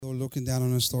Lord, looking down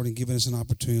on us, Lord, and giving us an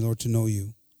opportunity, Lord, to know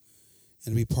you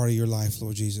and to be part of your life,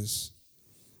 Lord Jesus.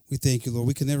 We thank you, Lord.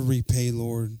 We can never repay,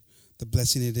 Lord, the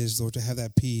blessing it is, Lord, to have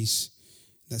that peace,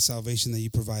 that salvation that you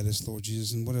provide us, Lord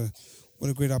Jesus. And what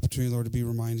a great opportunity, Lord, to be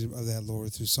reminded of that,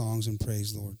 Lord, through songs and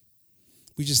praise, Lord.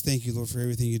 We just thank you, Lord, for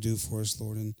everything you do for us,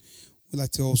 Lord. And we'd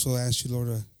like to also ask you, Lord,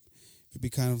 to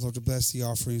be kind of, Lord, to bless the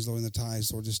offerings, Lord, and the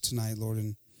tithes, Lord, just tonight, Lord.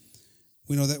 And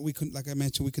we know that we could, like I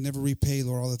mentioned, we can never repay,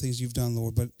 Lord, all the things you've done,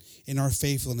 Lord. But in our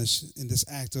faithfulness, in this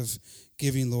act of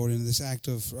giving, Lord, in this act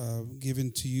of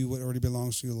giving to you what already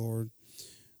belongs to you, Lord,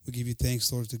 we give you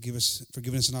thanks, Lord, for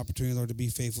giving us an opportunity, Lord, to be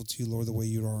faithful to you, Lord, the way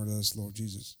you are to us, Lord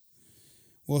Jesus.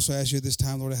 We also ask you at this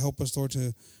time, Lord, to help us, Lord,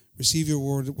 to receive your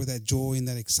word with that joy and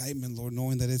that excitement, Lord,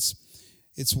 knowing that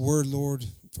it's word, Lord,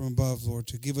 from above, Lord,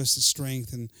 to give us the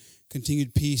strength and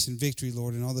continued peace and victory,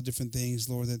 Lord, and all the different things,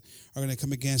 Lord, that are going to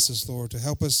come against us, Lord, to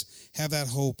help us have that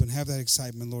hope and have that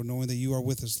excitement, Lord, knowing that you are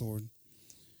with us, Lord.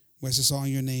 We ask this all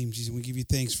in your name, Jesus. We give you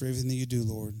thanks for everything that you do,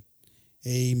 Lord.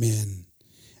 Amen.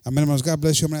 Amen, hermanos. God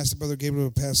bless you. I'm going to ask the Brother Gabriel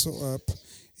to pass up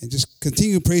and just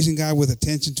continue praising God with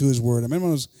attention to his word. Amen,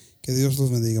 hermanos. Que Dios los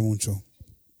bendiga mucho.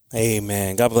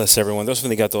 Amen. God bless everyone. Dios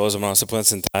bendiga a todos, hermanos. Se pueden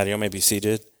sentar. You may be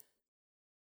seated.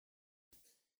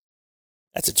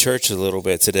 At the church a little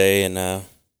bit today, and I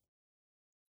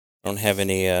don't have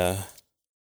any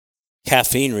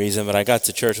caffeine reason, but I got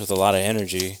to church with a lot of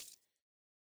energy.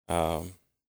 It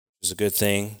was a good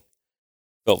thing.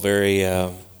 Felt very,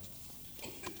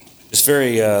 just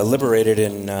very liberated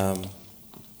in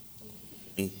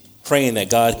praying that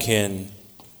God can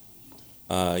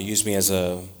use me as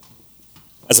a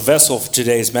vessel for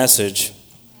today's message.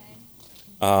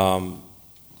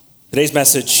 Today's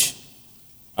message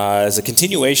is a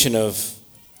continuation of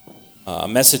a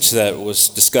message that was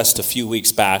discussed a few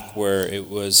weeks back, where it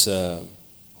was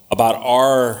about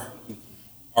our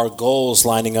goals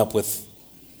lining up with,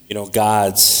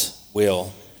 God's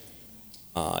will.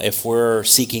 If we're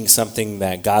seeking something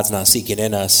that God's not seeking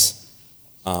in us,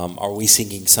 are we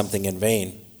seeking something in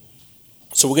vain?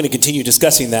 So we're going to continue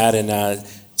discussing that, and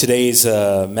today's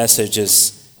message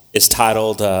is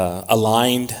titled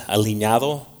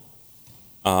Alineado.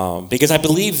 Because I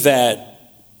believe that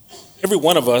every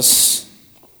one of us,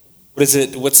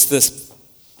 what's this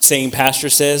saying Pastor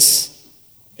says?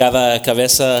 Cada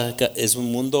cabeza es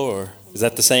un mundo, or is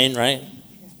that the saying, right?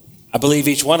 I believe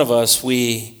each one of us,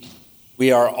 we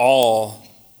are all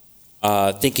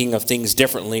thinking of things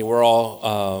differently. We're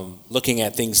all looking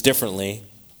at things differently,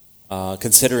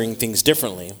 considering things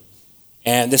differently.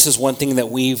 And this is one thing that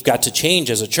we've got to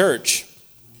change as a church,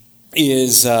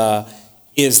 is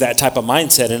that type of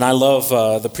mindset. And I love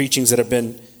the preachings that have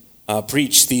been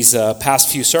preached these past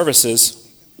few services,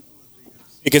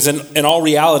 because in all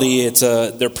reality,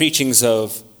 they're preachings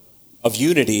of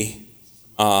unity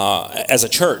as a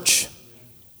church.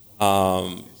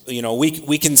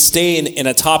 We can stay in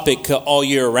a topic all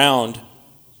year round.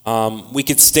 We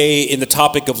could stay in the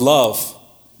topic of love,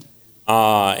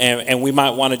 and we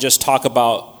might want to just talk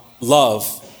about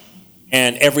love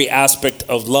and every aspect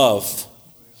of love.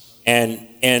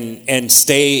 And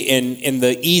stay in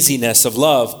the easiness of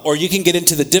love, or you can get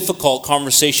into the difficult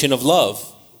conversation of love.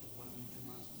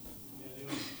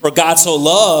 For God so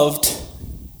loved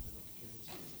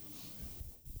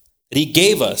that he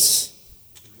gave us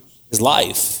his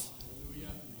life.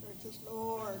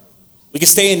 We can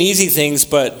stay in easy things,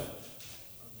 but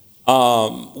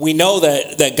we know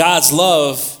that God's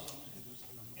love,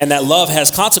 and that love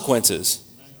has consequences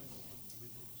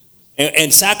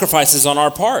and sacrifices on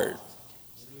our part.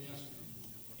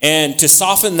 And to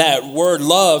soften that word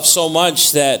love so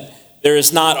much that there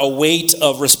is not a weight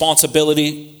of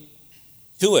responsibility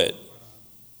to it.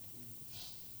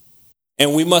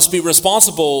 And we must be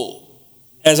responsible,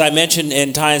 as I mentioned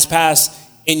in times past,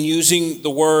 in using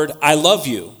the word I love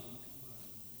you.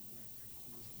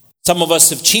 Some of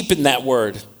us have cheapened that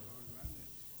word.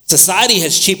 Society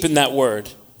has cheapened that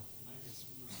word.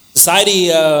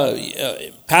 Society,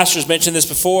 pastors mentioned this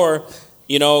before,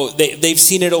 they've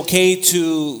seen it okay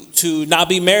to not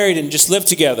be married and just live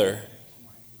together.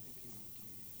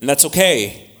 And that's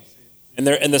okay. And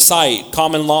they're in the sight,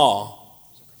 common law.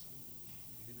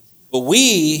 But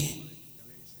we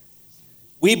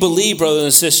believe, brothers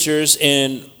and sisters,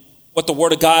 in what the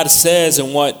Word of God says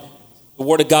and what the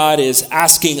Word of God is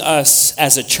asking us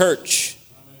as a church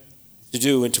to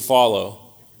do and to follow.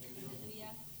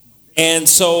 And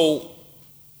so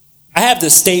I have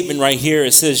this statement right here.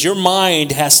 It says, your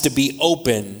mind has to be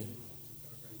open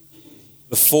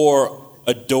before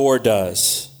a door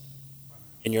does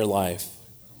in your life.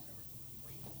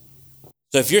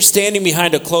 So if you're standing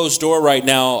behind a closed door right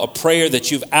now, a prayer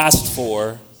that you've asked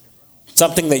for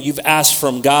something that you've asked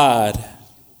from God,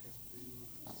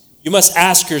 you must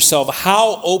ask yourself,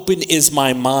 how open is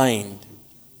my mind?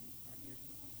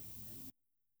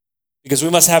 Because we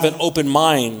must have an open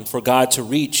mind for God to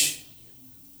reach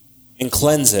and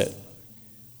cleanse it.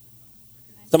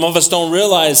 Some of us don't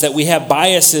realize that we have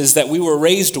biases that we were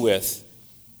raised with.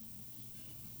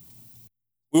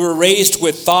 We were raised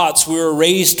with thoughts. We were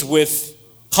raised with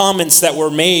comments that were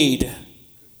made,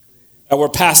 that were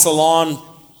passed along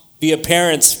via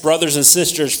parents, brothers and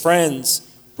sisters, friends,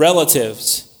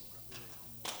 relatives.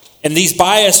 And these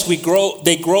biases,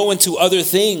 they grow into other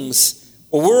things.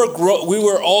 Well, we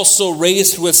were also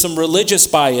raised with some religious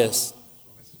bias.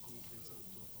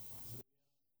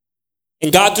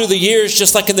 And God, through the years,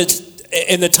 just like in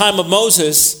the time of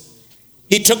Moses,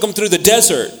 he took them through the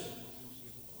desert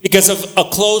because of a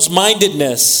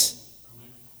closed-mindedness.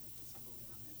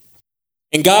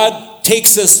 And God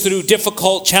takes us through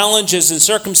difficult challenges and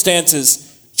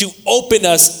circumstances to open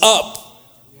us up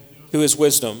to his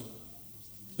wisdom,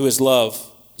 to his love,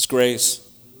 his grace.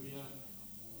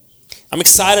 I'm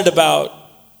excited about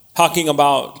talking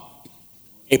about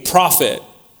a prophet,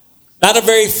 not a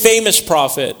very famous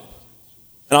prophet.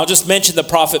 And I'll just mention the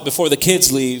prophet before the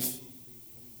kids leave.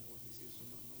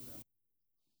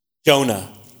 Jonah.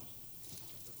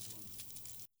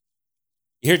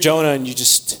 You hear Jonah and you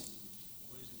just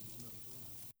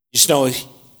know he's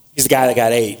the guy that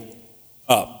got ate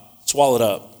up, swallowed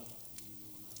up.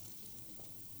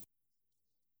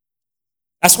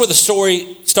 That's where the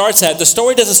story starts at. The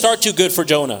story doesn't start too good for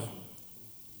Jonah.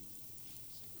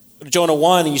 Go to Jonah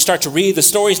 1 and you start to read, the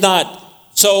story's not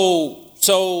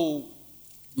so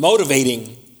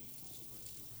motivating.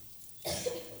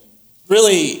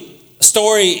 Really, a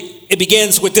story, it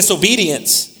begins with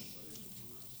disobedience.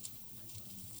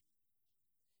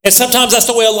 And sometimes that's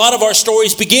the way a lot of our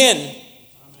stories begin.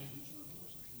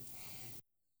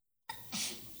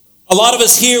 A lot of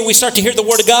us here, we start to hear the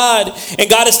word of God, and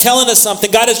God is telling us something.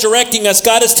 God is directing us.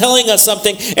 God is telling us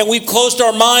something, and we've closed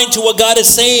our mind to what God is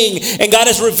saying, and God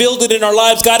has revealed it in our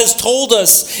lives. God has told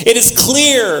us. It is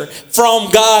clear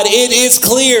from God. It is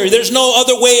clear. There's no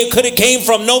other way it could have came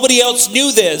from. Nobody else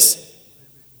knew this.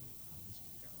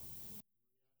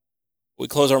 We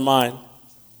close our mind,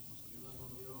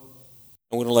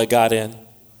 and we don't let God in.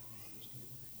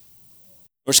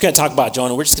 We're just going to talk about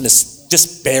Jonah. We're just going to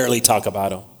just barely talk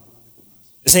about him.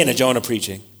 This ain't a Jonah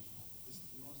preaching.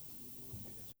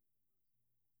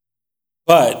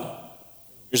 But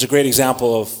here's a great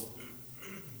example of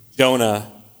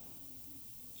Jonah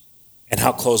and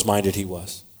how close-minded he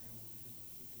was.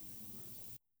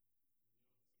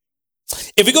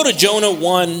 If we go to Jonah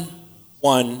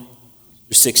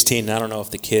 1:1-16, I don't know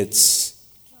if the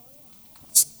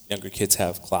younger kids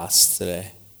have class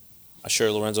today. I'm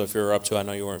sure, Lorenzo, if you're up to it, I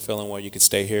know you weren't feeling well. You could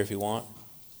stay here if you want.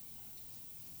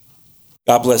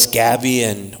 God bless Gabby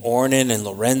and Ornan and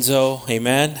Lorenzo.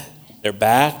 Amen. They're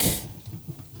back.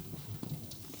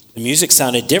 The music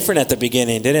sounded different at the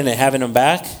beginning, didn't it, having them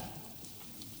back?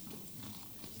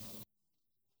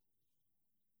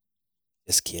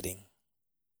 Just kidding.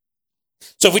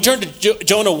 So if we turn to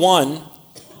Jonah 1,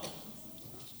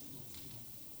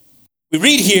 we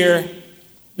read here,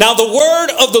 now the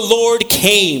word of the Lord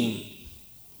came.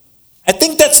 I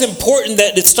think that's important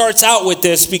that it starts out with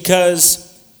this because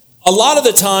a lot of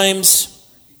the times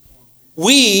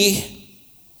we,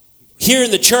 here in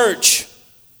the church,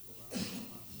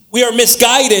 we are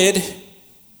misguided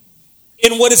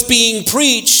in what is being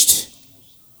preached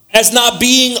as not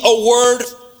being a word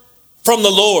from the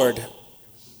Lord.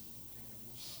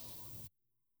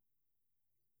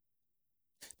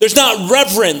 There's not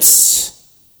reverence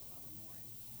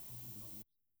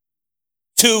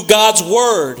to God's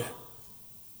word.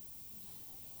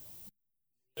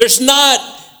 There's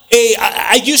not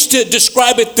I used to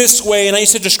describe it this way, and I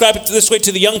used to describe it this way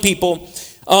to the young people,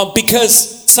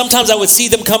 because sometimes I would see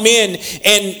them come in,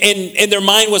 and their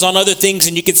mind was on other things,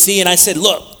 and you could see, and I said,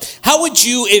 look, how would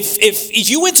you, if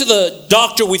you went to the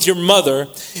doctor with your mother,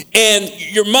 and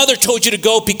your mother told you to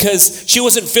go because she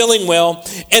wasn't feeling well,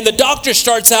 and the doctor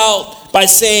starts out by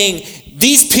saying,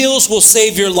 these pills will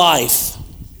save your life,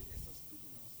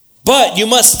 but you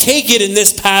must take it in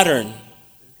this pattern.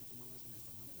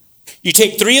 You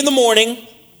take 3 in the morning,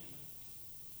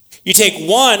 you take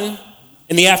 1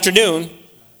 in the afternoon,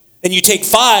 then you take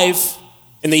 5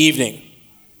 in the evening.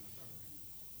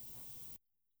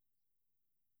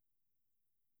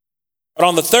 But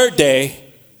on the 3rd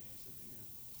day,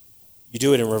 you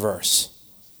do it in reverse.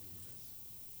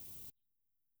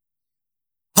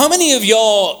 How many of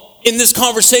y'all in this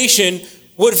conversation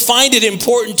would find it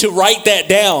important to write that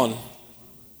down?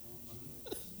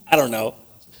 I don't know.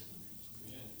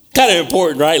 Kind of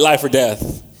important, right? Life or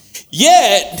death.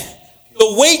 Yet,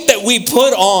 the weight that we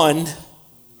put on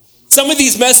some of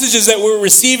these messages that we're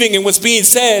receiving and what's being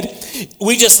said,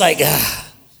 we just like,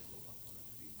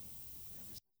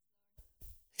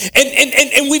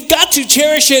 And we've got to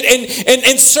cherish it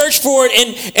and search for it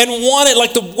and want it,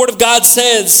 like the Word of God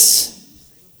says,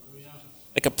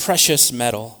 like a precious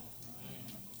metal,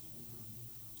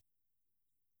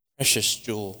 precious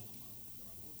jewel.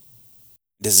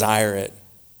 Desire it.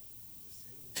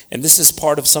 And this is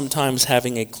part of sometimes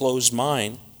having a closed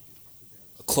mind.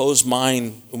 A closed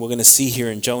mind, and we're going to see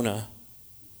here in Jonah,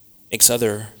 makes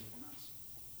other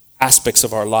aspects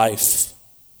of our life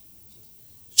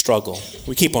struggle.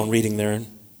 We keep on reading there in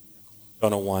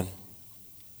Jonah 1.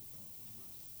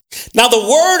 Now the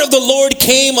word of the Lord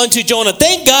came unto Jonah.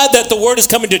 Thank God that the word is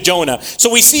coming to Jonah.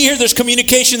 So we see here there's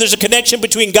communication, there's a connection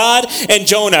between God and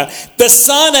Jonah. The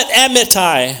son of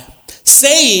Amittai,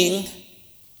 saying,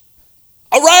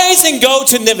 arise and go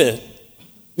to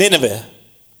Nineveh,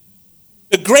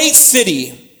 the great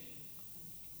city,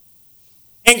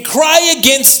 and cry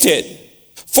against it,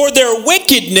 for their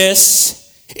wickedness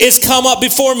is come up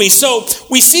before me. So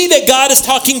we see that God is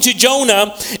talking to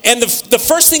Jonah, and the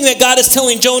first thing that God is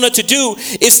telling Jonah to do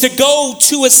is to go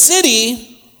to a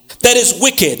city that is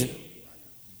wicked.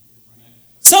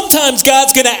 Sometimes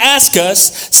God's going to ask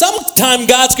us, sometimes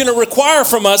God's going to require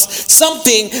from us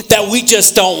something that we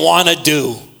just don't want to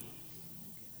do.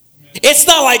 It's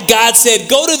not like God said,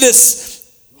 go to this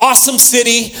awesome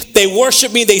city, they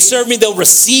worship me, they serve me, they'll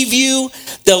receive you,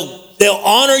 they'll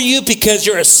honor you because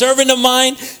you're a servant of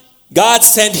mine. God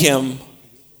sent him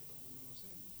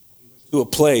to a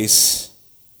place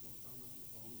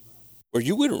where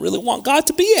you wouldn't really want God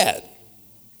to be at.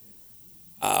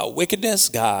 Wickedness,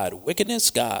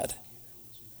 God.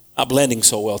 Not blending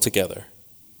so well together.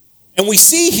 And we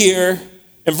see here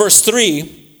in verse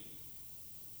 3,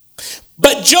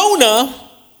 but Jonah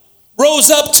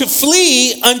rose up to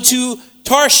flee unto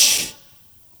Tarshish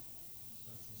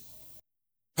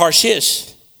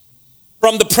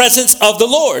from the presence of the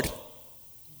Lord,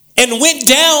 and went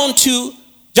down to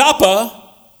Joppa,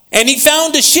 and he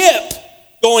found a ship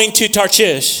going to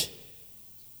Tarshish.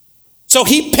 So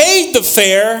he paid the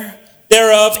fare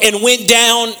thereof and went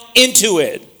down into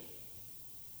it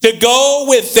to go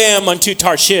with them unto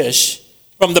Tarshish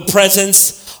from the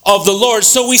presence of the Lord.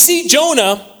 So we see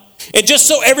Jonah, and just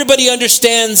so everybody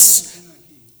understands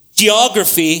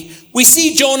geography, we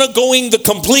see Jonah going the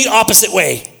complete opposite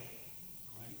way.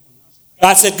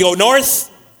 God said, go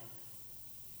north.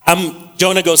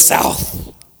 Jonah goes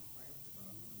south.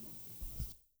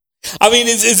 I mean,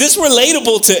 is this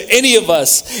relatable to any of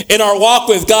us in our walk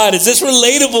with God? Is this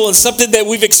relatable in something that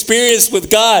we've experienced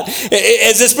with God?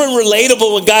 Has this been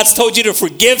relatable when God's told you to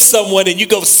forgive someone and you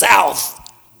go south?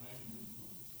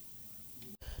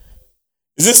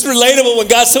 Is this relatable when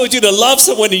God's told you to love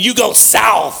someone and you go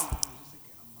south?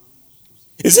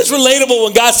 Is this relatable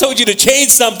when God's told you to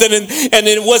change something and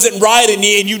it wasn't right and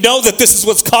you know that this is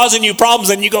what's causing you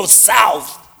problems and you go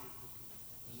south?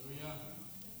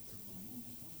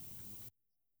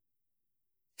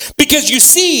 Because you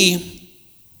see,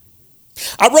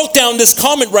 I wrote down this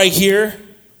comment right here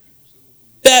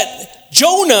that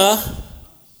Jonah,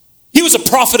 he was a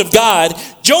prophet of God.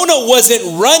 Jonah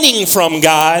wasn't running from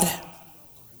God.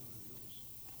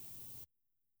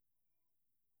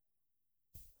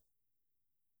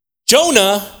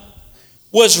 Jonah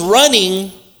was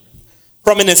running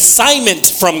from an assignment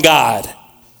from God.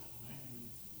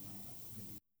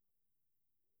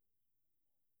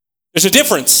 There's a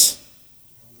difference.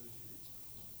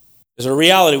 There's a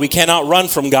reality. We cannot run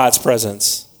from God's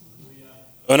presence.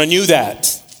 Jonah knew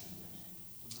that.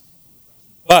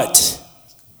 But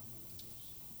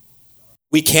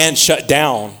we can shut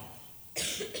down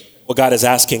what God is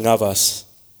asking of us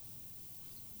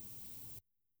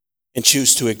and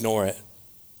choose to ignore it.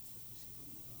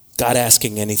 God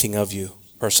asking anything of you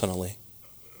personally?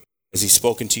 Has he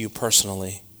spoken to you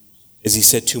personally? Has he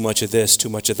said too much of this, too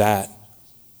much of that?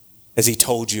 Has he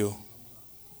told you,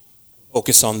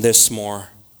 focus on this more,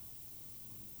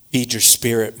 feed your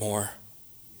spirit more,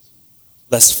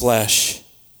 less flesh,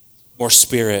 more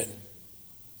spirit?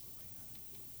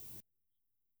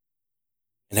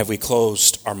 And have we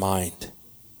closed our mind?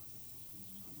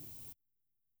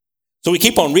 So we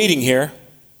keep on reading here.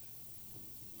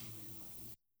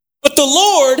 But the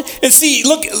Lord, and see,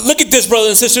 look at this,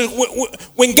 brothers and sisters.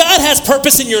 When God has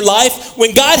purpose in your life,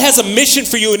 when God has a mission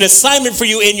for you, an assignment for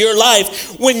you in your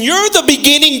life, when you're the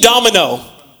beginning domino,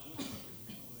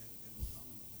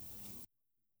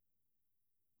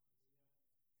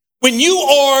 when you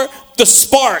are the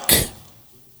spark,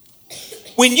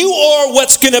 when you are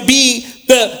what's going to be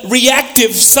the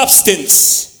reactive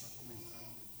substance.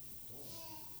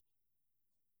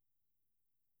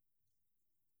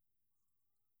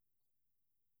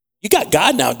 You got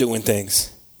God now doing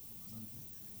things.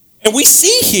 And we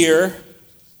see here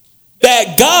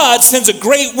that God sends a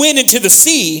great wind into the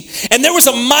sea, and there was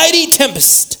a mighty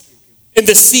tempest in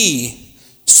the sea,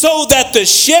 so that the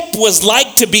ship was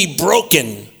like to be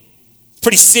broken.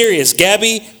 Pretty serious.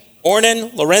 Gabby,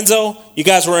 Ornan, Lorenzo, you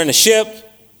guys were in a ship.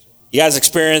 You guys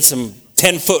experienced some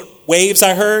 10-foot waves,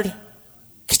 I heard.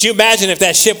 Could you imagine if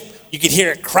that ship, you could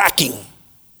hear it cracking?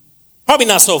 Probably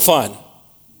not so fun.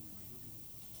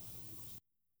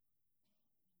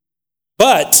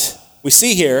 But we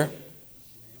see here,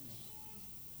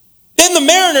 then the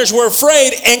mariners were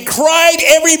afraid and cried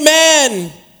every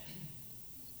man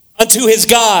unto his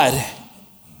God,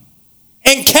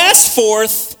 and cast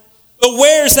forth the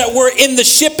wares that were in the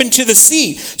ship into the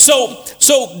sea. So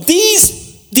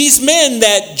these men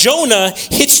that Jonah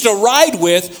hitched a ride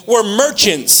with were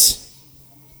merchants.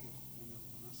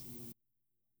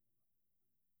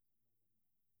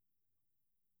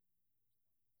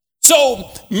 So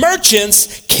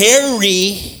merchants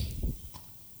carry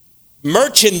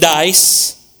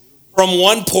merchandise from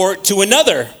one port to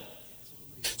another.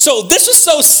 So this was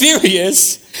so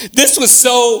serious. This was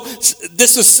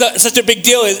such a big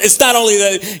deal. It's not only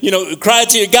that, cry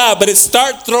to your God, but it's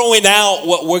start throwing out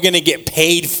what we're going to get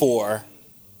paid for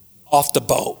off the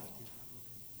boat.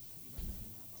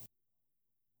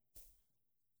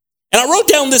 And I wrote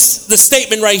down the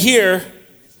statement right here.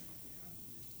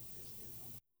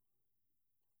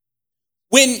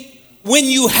 When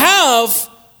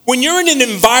you're in an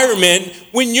environment,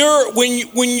 when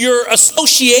your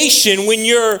association, when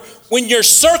your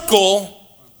circle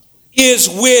is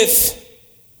with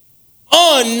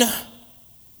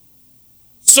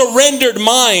unsurrendered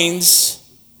minds,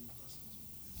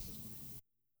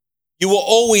 you will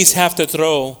always have to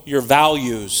throw your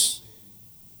values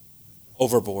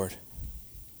overboard.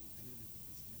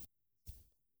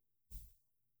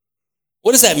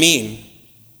 What does that mean?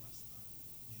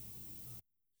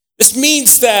 This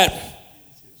means that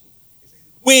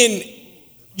when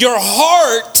your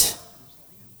heart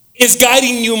is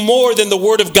guiding you more than the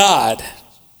Word of God,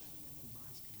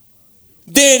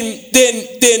 then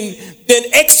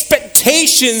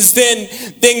expectations,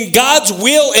 then God's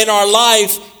will in our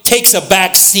life takes a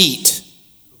back seat.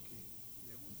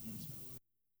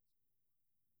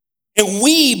 And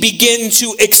we begin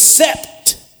to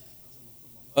accept,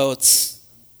 well, it's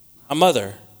my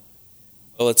mother.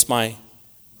 Well, it's my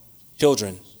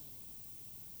children.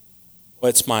 Well,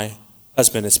 it's my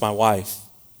husband, it's my wife.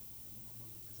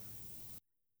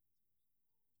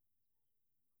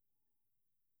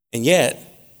 And yet,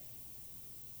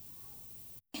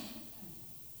 it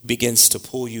begins to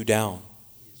pull you down.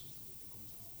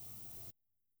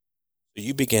 So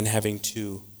you begin having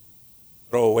to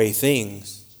throw away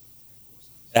things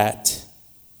that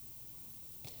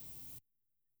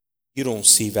you don't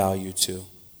see value to.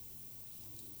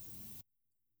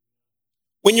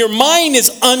 When your mind is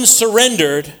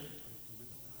unsurrendered,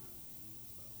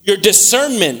 your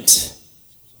discernment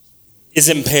is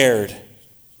impaired.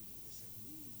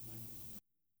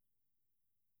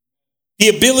 The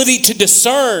ability to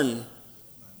discern,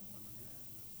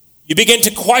 you begin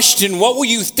to question, what were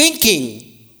you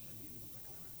thinking?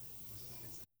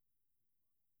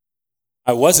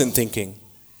 I wasn't thinking.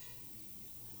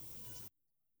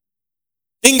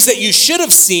 Things that you should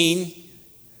have seen,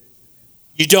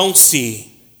 you don't see.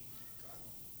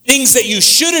 Things that you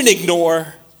shouldn't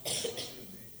ignore,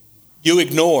 you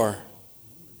ignore.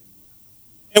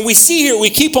 And we see here,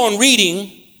 we keep on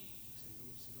reading.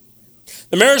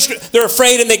 The mariners, they're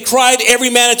afraid, and they cried every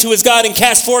man unto his God, and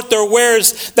cast forth their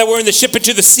wares that were in the ship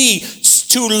into the sea,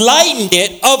 to lighten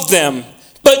it of them.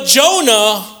 But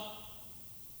Jonah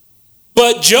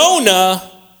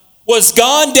was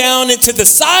gone down into the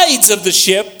sides of the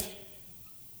ship,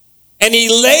 and he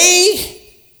lay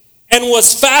and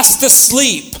was fast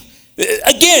asleep.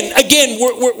 Again,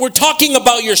 we're talking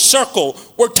about your circle.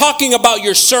 We're talking about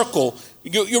your circle.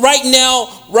 You right now,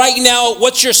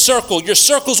 what's your circle? Your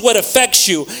circle's what affects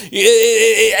you.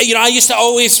 I used to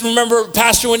always remember,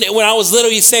 Pastor, when I was little,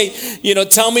 he'd say,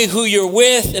 tell me who you're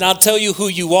with, and I'll tell you who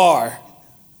you are.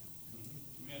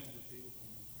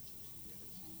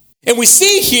 And we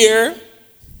see here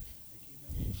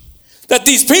that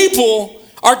these people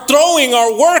are throwing,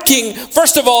 are working.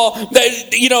 First of all,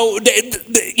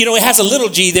 it has a little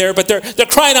g there, but they're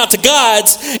crying out to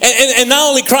gods, and not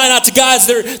only crying out to gods,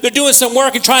 they're doing some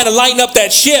work and trying to lighten up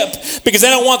that ship because they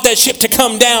don't want that ship to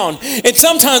come down. And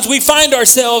sometimes we find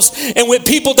ourselves and with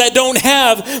people that don't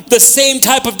have the same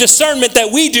type of discernment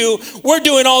that we do. We're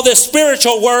doing all this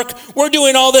spiritual work. We're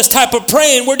doing all this type of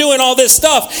praying. We're doing all this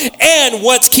stuff. And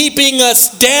what's keeping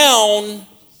us down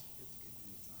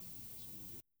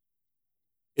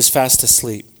is fast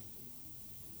asleep.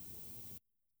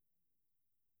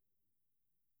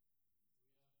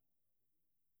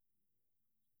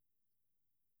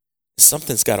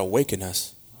 Something's got to awaken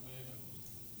us.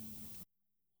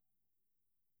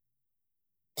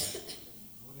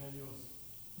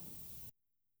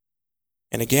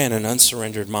 And again, an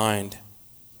unsurrendered mind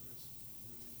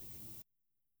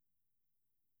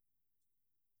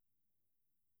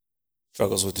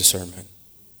struggles with discernment.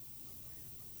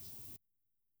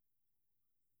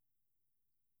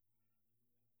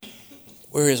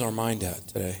 Where is our mind at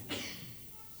today?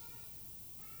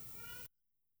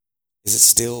 Is it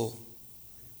still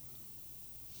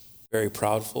very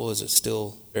proudful? Is it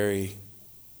still very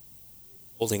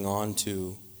holding on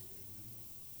to,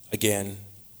 again,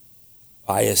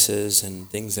 biases and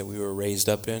things that we were raised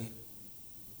up in?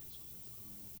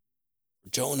 For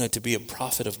Jonah to be a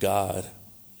prophet of God,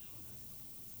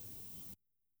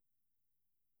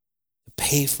 to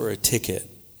pay for a ticket,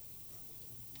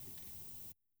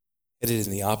 headed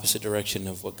in the opposite direction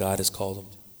of what God has called him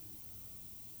to.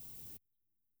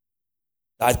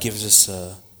 God gives us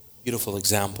a beautiful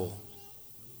example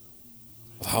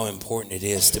of how important it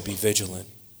is to be vigilant.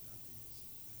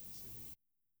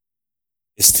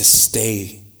 Is to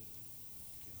stay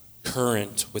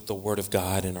current with the Word of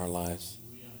God in our lives.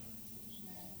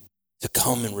 To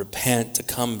come and repent, to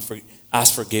come and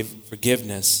ask for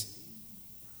forgiveness.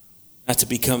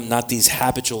 Not these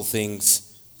habitual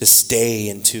things to stay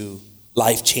into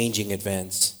life-changing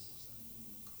events.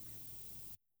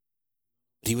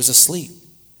 But he was asleep.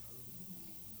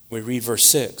 We read verse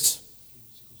 6.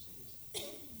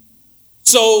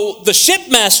 So the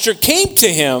shipmaster came to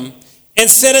him and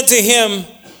said unto him,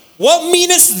 What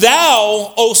meanest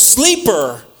thou, O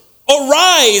sleeper?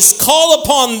 Arise, call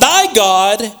upon thy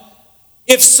God,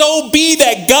 if so be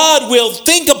that God will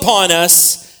think upon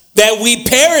us, that we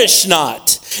perish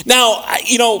not. Now,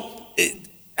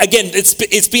 again,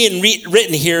 it's being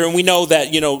written here, and we know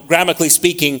that, grammatically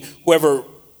speaking, whoever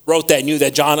wrote that knew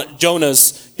that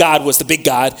Jonah's God was the big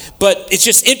God. But it's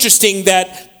just interesting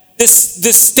that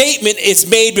this statement is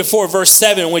made before verse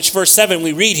 7, which verse 7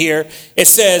 we read here. It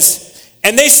says,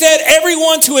 And they said,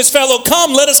 everyone to his fellow,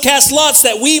 Come, let us cast lots,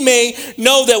 that we may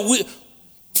know that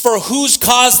for whose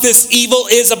cause this evil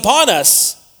is upon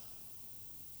us.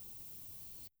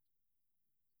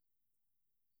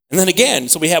 And then again,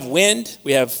 so we have wind,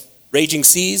 we have raging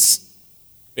seas,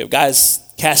 we have guys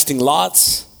casting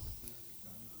lots.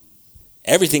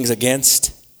 Everything's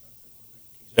against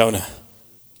Jonah.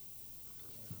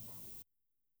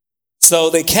 So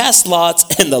they cast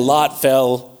lots, and the lot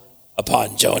fell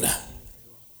upon Jonah.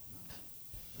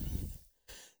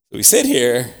 We sit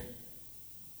here.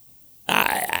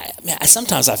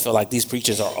 Sometimes I feel like these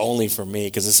preachers are only for me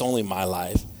because it's only my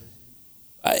life.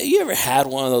 You ever had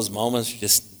one of those moments where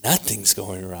just nothing's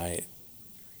going right?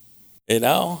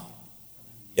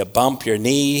 You bump your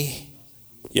knee,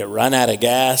 you run out of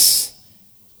gas,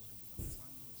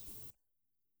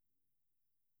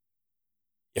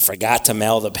 you forgot to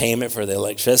mail the payment for the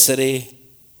electricity.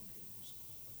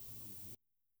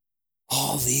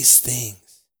 All these things.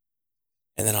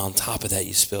 And then on top of that,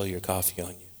 you spill your coffee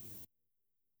on you.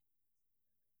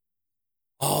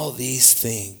 All these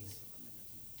things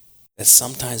that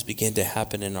sometimes begin to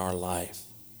happen in our life.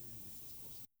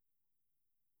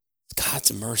 It's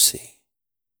God's mercy.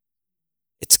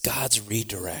 It's God's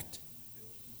redirect.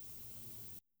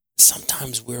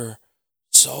 Sometimes we're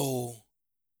so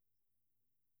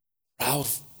proud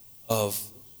of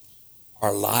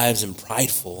our lives and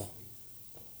prideful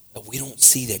that we don't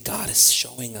see that God is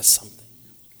showing us something.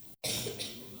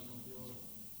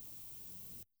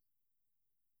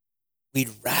 We'd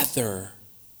rather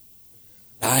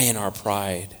die in our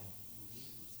pride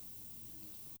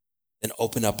than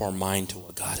open up our mind to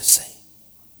what God is saying.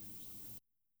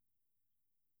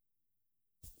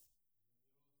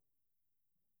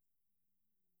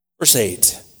 Verse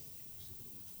 8.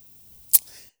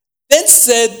 Then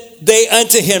said they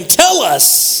unto him, Tell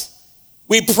us,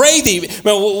 we pray thee.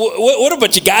 What a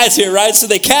bunch of guys here, right? So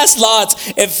they cast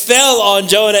lots and fell on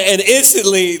Jonah, and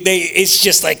instantly it's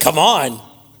just like, come on.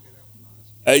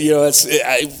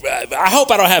 I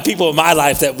hope I don't have people in my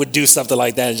life that would do something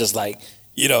like that and just like,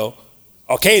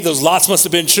 okay, those lots must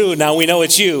have been true. Now we know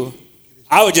it's you.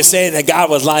 I would just say that God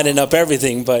was lining up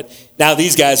everything, but now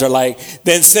these guys are like,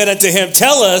 then said unto him,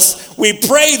 tell us, we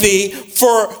pray thee,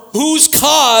 for whose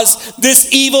cause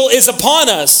this evil is upon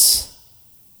us.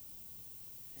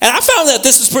 And I found that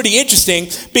this is pretty interesting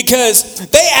because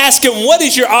they ask him, what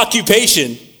is your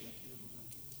occupation?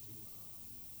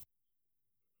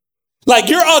 Like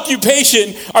your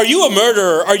occupation, are you a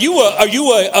murderer? Are you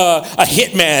a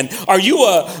hitman? Are you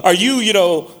a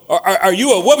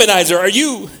womanizer? Are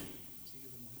you?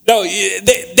 No,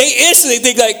 they instantly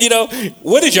think like,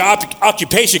 what is your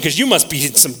occupation? Because you must be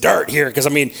in some dirt here. Because I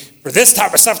mean, for this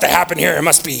type of stuff to happen here, it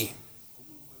must be.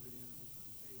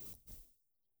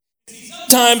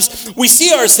 Sometimes we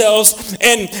see ourselves,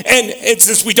 and it's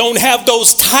just we don't have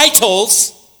those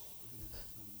titles.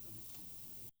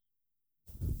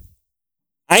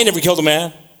 I ain't never killed a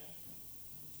man.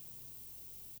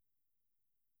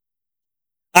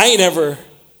 I ain't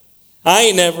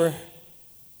never.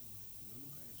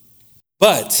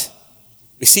 But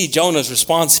we see Jonah's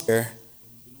response here.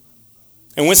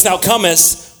 And whence thou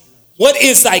comest, what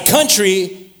is thy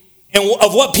country, and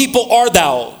of what people art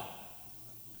thou?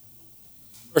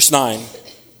 Verse 9.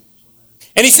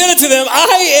 And he said unto them,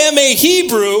 I am a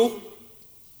Hebrew,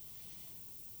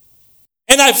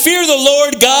 and I fear the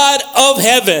Lord God of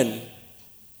heaven,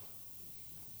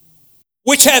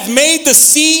 which hath made the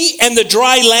sea and the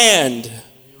dry land.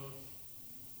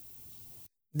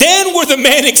 Then were the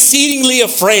men exceedingly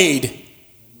afraid,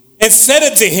 and said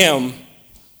unto him,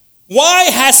 why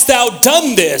hast thou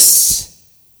done this?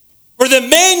 For the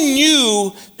men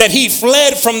knew that he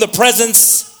fled from the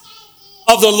presence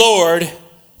of the Lord,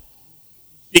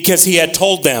 because he had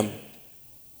told them.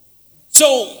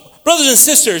 So, brothers and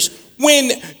sisters,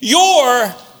 when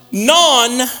your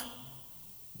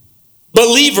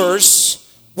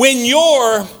non-believers, when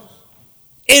your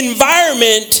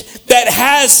environment that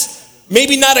has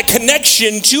maybe not a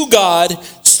connection to God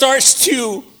starts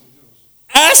to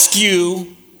ask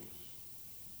you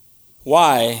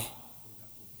why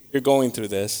you're going through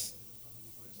this,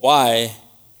 why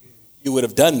you would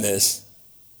have done this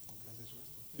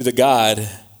to the God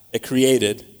that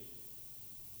created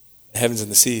the heavens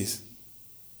and the seas,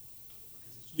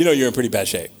 you're in pretty bad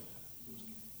shape.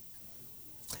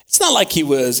 It's not like he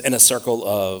was in a circle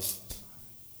of,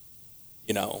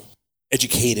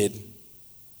 educated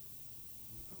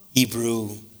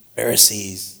Hebrew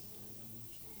Pharisees,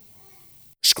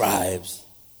 scribes.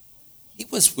 He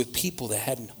was with people that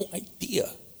had no idea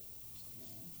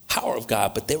power of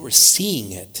God, but they were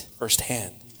seeing it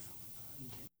firsthand.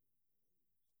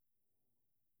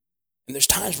 And there's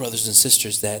times, brothers and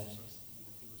sisters, that,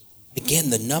 again,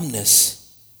 the numbness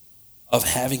of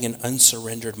having an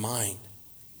unsurrendered mind,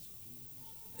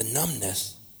 the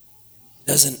numbness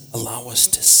doesn't allow us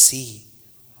to see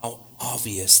how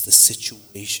obvious the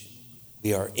situation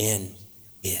we are in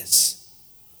is.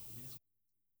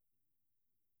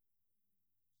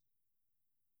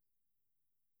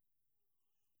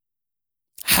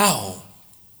 How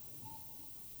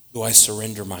do I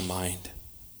surrender my mind?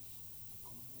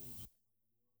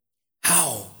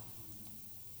 How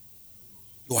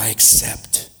do I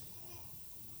accept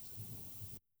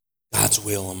God's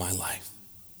will in my life?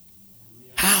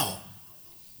 How?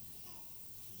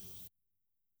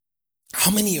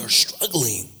 How many are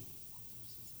struggling?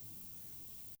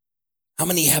 How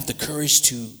many have the courage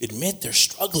to admit they're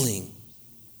struggling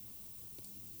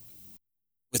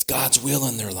with God's will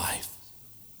in their life?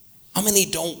 How many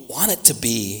don't want it to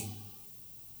be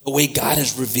the way God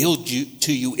has revealed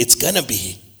to you it's going to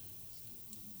be?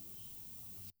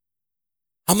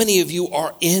 How many of you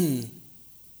are in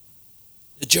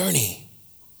the journey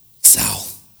south?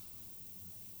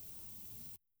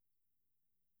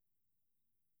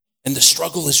 And the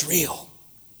struggle is real.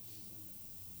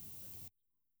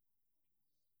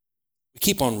 We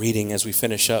keep on reading as we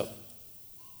finish up.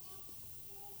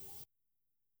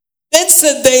 Then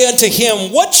said they unto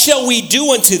him, what shall we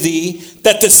do unto thee,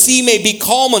 that the sea may be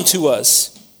calm unto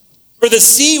us? For the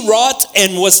sea wrought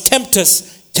and was tempteth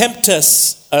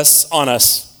us.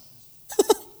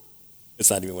 It's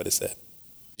not even what it said.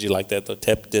 Did you like that though?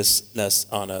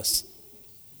 Tempteth on us.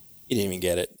 You didn't even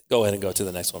get it. Go ahead and go to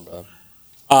the next one, brother.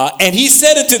 And he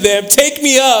said unto them, take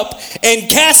me up and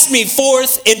cast me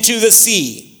forth into the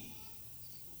sea.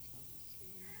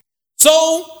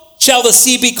 So shall the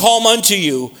sea be calm unto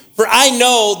you. For I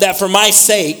know that for my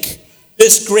sake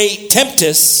this great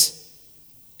tempest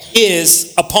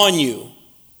is upon you.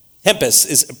 Tempest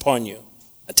is upon you.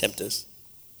 A tempest.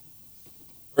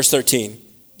 Verse 13.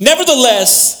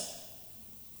 Nevertheless,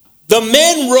 the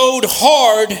men rowed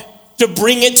hard to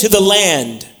bring it to the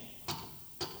land,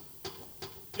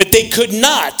 But they could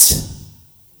not,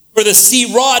 for the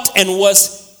sea wrought and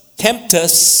was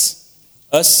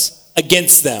us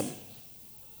against them.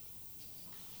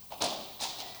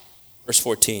 Verse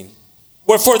 14.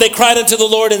 Wherefore they cried unto the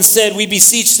Lord and said, We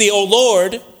beseech thee, O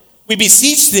Lord, we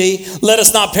beseech thee, let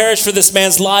us not perish for this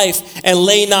man's life, and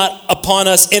lay not upon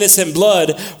us innocent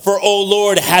blood. For, O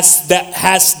Lord, hast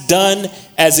done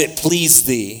as it pleased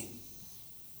thee.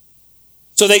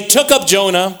 So they took up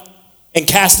Jonah and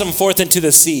cast him forth into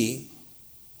the sea,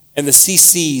 and the sea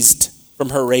ceased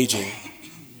from her raging.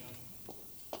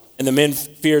 And the men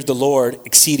feared the Lord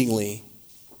exceedingly,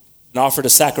 and offered a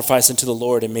sacrifice unto the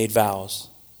Lord, and made vows.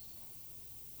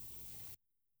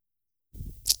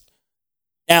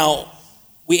 Now,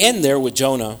 we end there with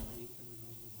Jonah.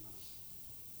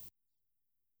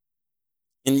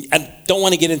 And I don't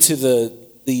want to get into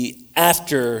the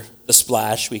after the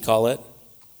splash, we call it.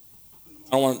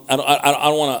 I don't want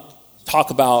to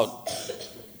talk about,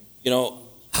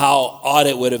 how odd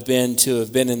it would have been to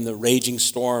have been in the raging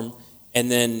storm and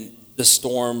then the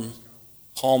storm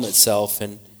calm itself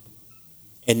and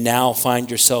now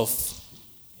find yourself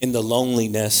in the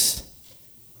loneliness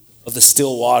of the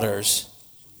still waters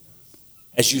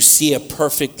as you see a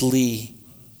perfectly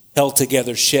held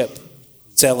together ship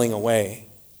sailing away.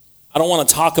 I don't want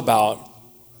to talk about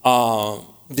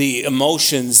the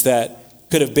emotions that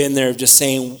could have been there of just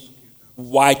saying,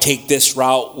 why take this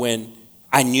route when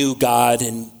I knew God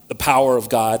and the power of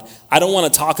God? I don't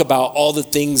want to talk about all the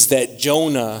things that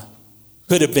Jonah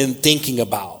could have been thinking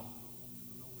about,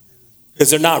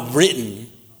 because they're not written.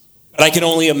 But I can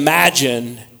only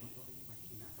imagine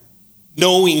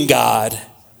knowing God,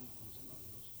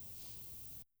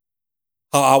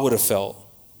 how I would have felt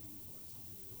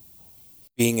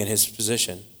being in his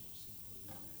position,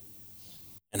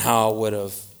 and how I would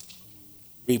have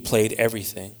replayed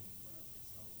everything.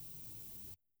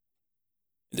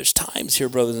 There's times here,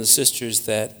 brothers and sisters,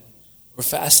 that we're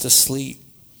fast asleep,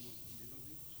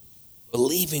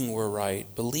 believing we're right,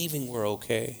 believing we're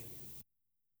okay,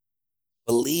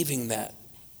 believing that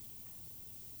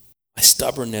my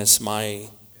stubbornness, my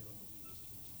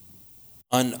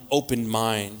unopened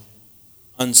mind,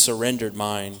 unsurrendered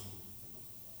mind,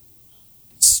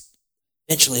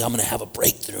 eventually I'm going to have a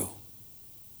breakthrough.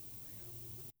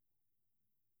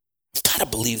 I've got to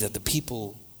believe that the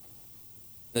people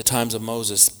in the times of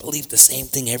Moses believed the same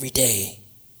thing every day,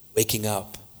 waking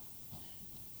up.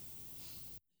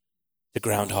 The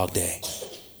Groundhog Day.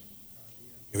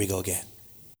 Here we go again.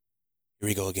 Here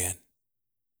we go again.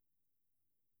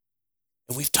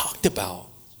 And we've talked about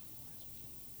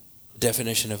the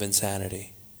definition of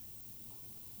insanity.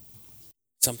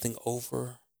 Something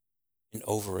over and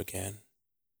over again,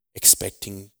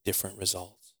 expecting different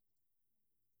results.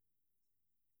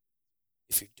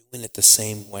 If you're doing it the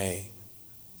same way,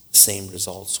 the same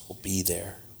results will be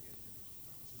there,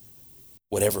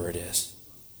 whatever it is.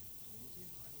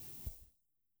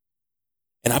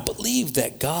 And I believe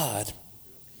that God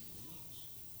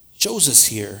shows us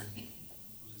here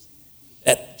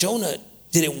that Jonah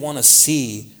didn't want to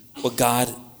see what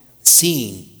God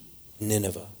seen in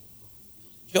Nineveh.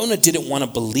 Jonah didn't want to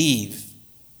believe,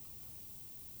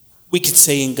 we could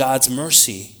say, in God's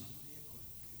mercy,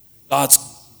 God's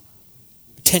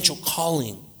potential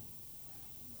calling.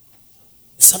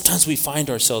 Sometimes we find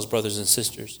ourselves, brothers and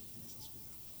sisters,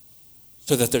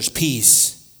 so that there's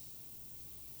peace,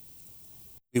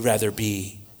 we'd rather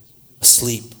be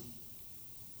asleep.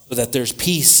 So that there's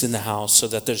peace in the house, so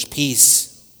that there's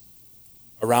peace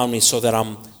around me, so that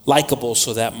I'm likable,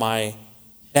 so that my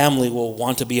family will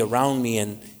want to be around me,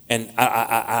 and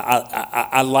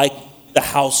I like the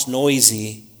house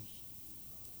noisy.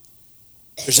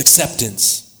 There's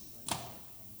acceptance.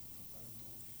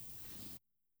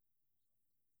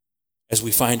 As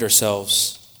we find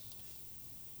ourselves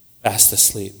fast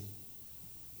asleep.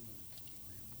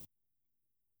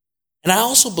 And I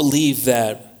also believe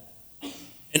that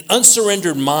an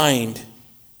unsurrendered mind,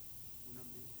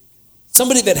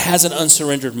 somebody that has an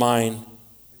unsurrendered mind,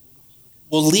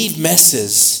 will leave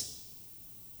messes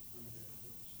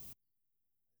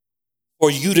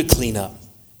for you to clean up.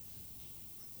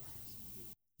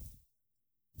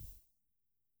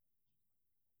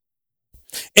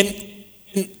 And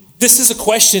this is a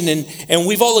question, and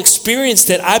we've all experienced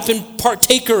it. I've been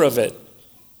partaker of it.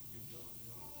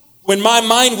 When my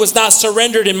mind was not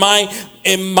surrendered and my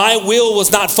will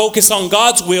was not focused on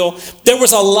God's will, there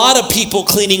was a lot of people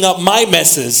cleaning up my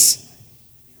messes.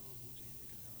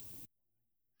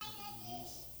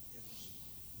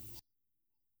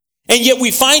 And yet we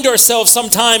find ourselves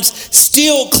sometimes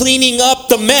still cleaning up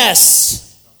the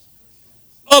mess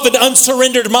of an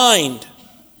unsurrendered mind.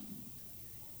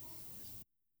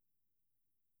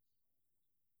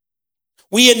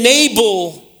 We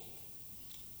enable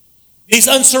these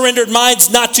unsurrendered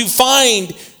minds not to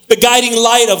find the guiding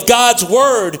light of God's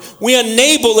word. We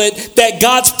enable it that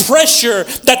God's pressure,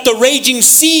 that the raging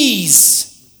seas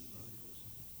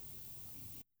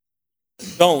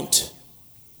don't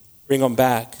bring them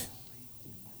back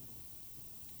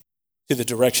to the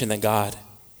direction that God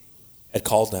had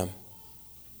called them.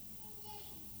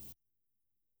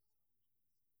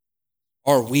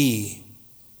 Are we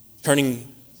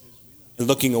turning and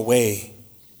looking away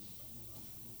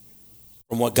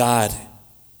from what God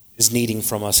is needing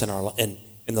from us in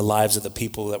the lives of the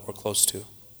people that we're close to?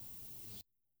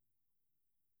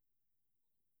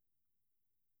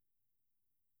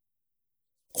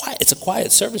 It's a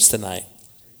quiet service tonight.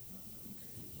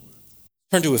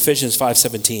 Turn to Ephesians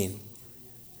 5:17.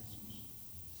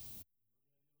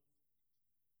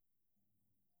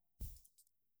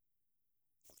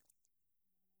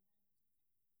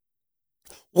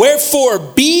 Wherefore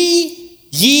be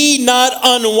ye not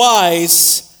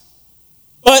unwise,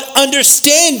 but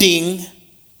understanding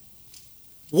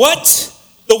what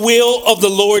the will of the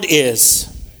Lord is.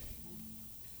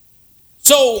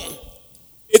 So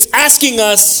it's asking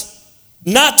us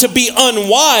not to be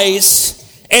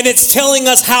unwise, and it's telling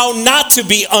us how not to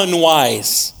be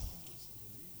unwise.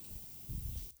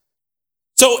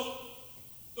 So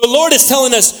the Lord is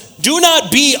telling us, do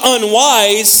not be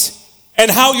unwise. And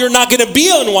how you're not going to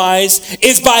be unwise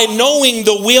is by knowing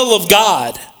the will of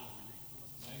God.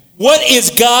 What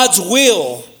is God's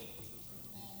will?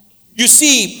 You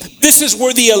see, this is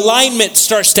where the alignment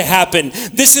starts to happen.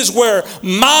 This is where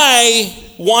my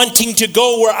wanting to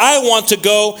go where I want to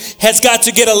go has got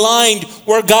to get aligned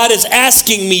where God is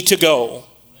asking me to go.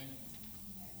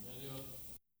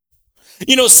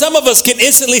 You know, some of us can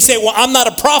instantly say, well, I'm not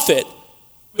a prophet.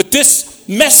 But this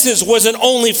message wasn't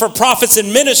only for prophets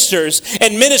and ministers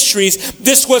and ministries.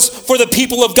 This was for the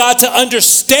people of God to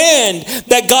understand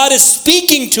that God is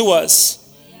speaking to us.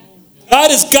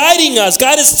 God is guiding us.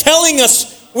 God is telling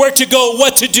us where to go,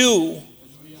 what to do.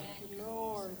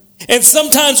 And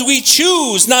sometimes we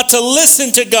choose not to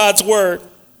listen to God's word.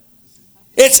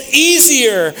 It's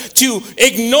easier to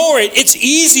ignore it. It's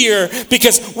easier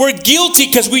because we're guilty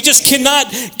because we just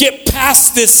cannot get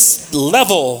past this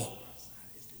level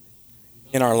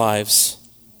in our lives.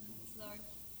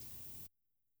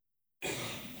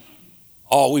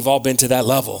 Oh, we've all been to that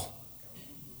level.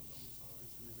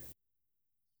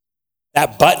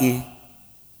 That button.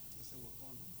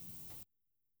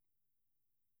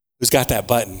 Who's got that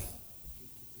button?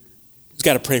 Who's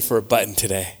got to pray for a button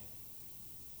today?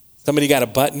 Somebody got a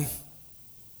button?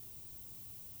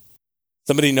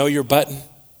 Somebody know your button?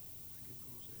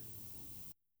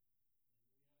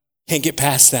 Can't get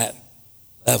past that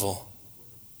level.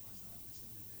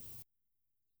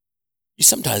 You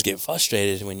sometimes get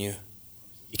frustrated when you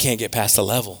can't get past the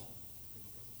level.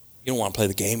 You don't want to play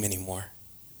the game anymore.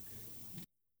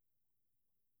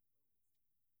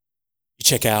 You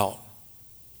check out.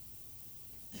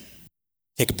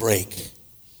 Take a break.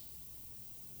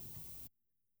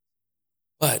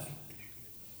 But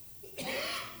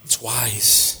it's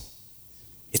wise.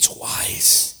 It's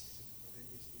wise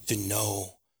to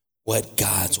know what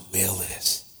God's will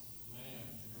is.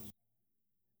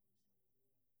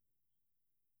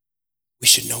 We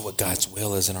should know what God's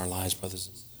will is in our lives, brothers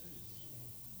and sisters.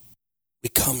 We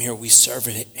come here, we serve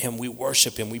him, we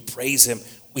worship him, we praise him,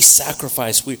 we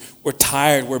sacrifice, we're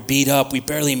tired, we're beat up, we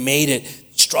barely made it.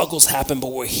 Struggles happen,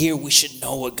 but we're here. We should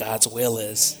know what God's will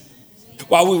is.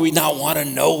 Why would we not want to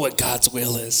know what God's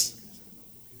will is?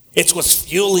 It's what's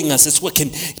fueling us. It's what can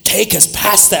take us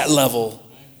past that level.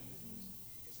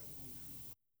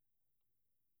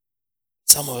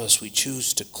 Some of us, we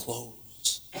choose to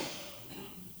close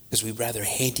because we'd rather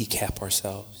handicap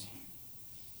ourselves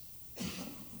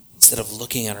instead of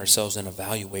looking at ourselves and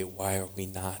evaluate why are we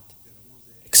not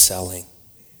excelling.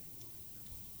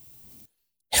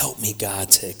 Help me, God,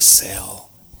 to excel.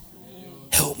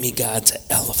 Help me, God, to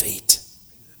elevate.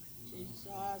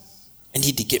 I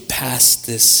need to get past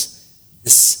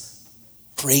this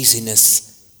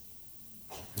craziness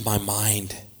in my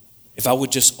mind. If I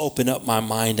would just open up my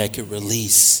mind, I could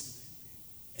release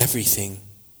everything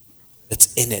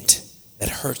that's in it that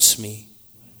hurts me,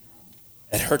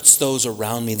 that hurts those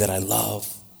around me that I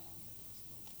love.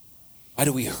 Why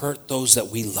do we hurt those that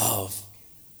we love?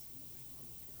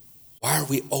 Why are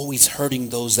we always hurting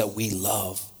those that we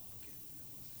love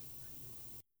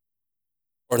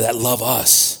or that love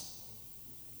us?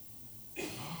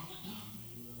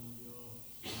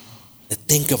 That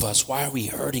think of us. Why are we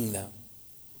hurting them?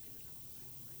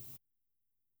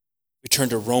 We turn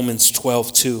to Romans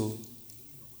 12:2.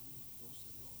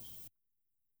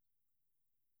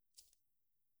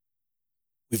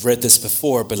 We've read this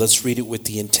before, but let's read it with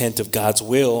the intent of God's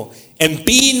will. And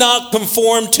be not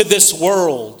conformed to this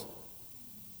world,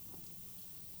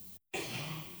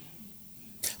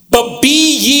 but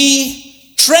be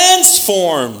ye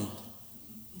transformed.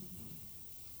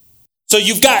 So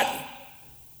you've got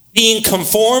being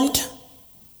conformed,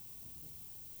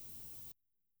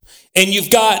 and you've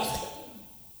got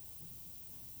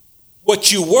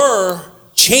what you were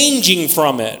changing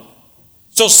from it.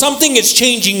 So something is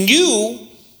changing you,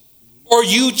 or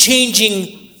you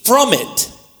changing from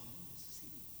it.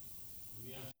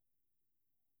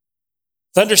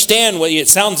 To understand what it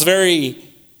sounds very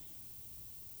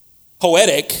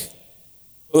poetic,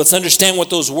 but let's understand what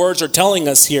those words are telling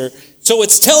us here. So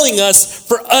it's telling us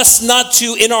for us not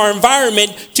to, in our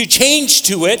environment, to change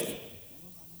to it,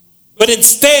 but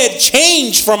instead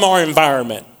change from our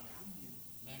environment.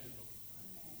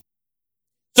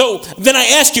 So then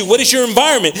I ask you, what is your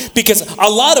environment? Because a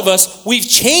lot of us, we've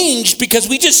changed because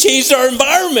we just changed our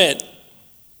environment.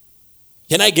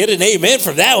 Can I get an amen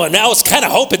from that one? I was kind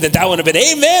of hoping that would have been,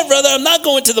 amen, brother. I'm not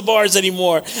going to the bars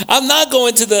anymore. I'm not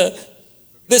going to the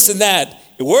this and that.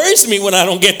 It worries me when I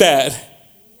don't get that.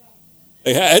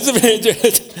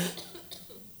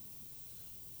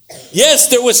 Yes,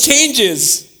 there was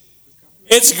changes.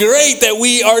 It's great that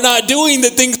we are not doing the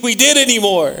things we did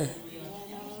anymore.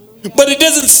 But it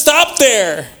doesn't stop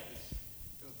there.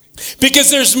 Because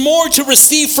there's more to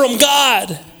receive from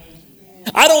God.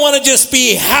 I don't want to just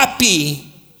be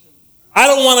happy. I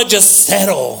don't want to just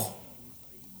settle.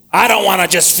 I don't want to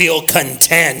just feel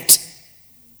content.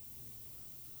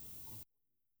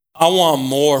 I want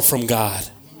more from God.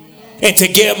 And to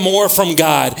get more from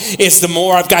God is the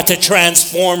more I've got to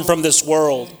transform from this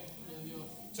world.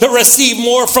 To receive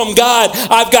more from God,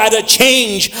 I've got to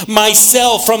change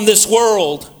myself from this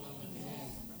world.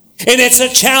 And it's a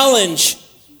challenge.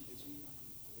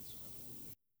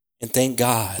 And thank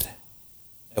God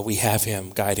that we have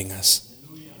him guiding us.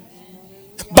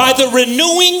 By the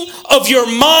renewing of your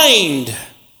mind.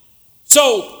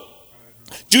 So,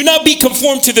 do not be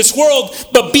conformed to this world,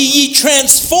 but be ye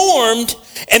transformed.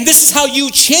 And this is how you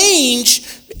change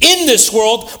in this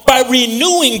world, by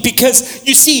renewing. Because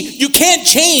you see, you can't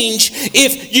change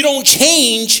if you don't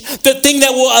change the thing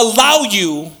that will allow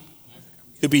you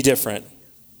to be different,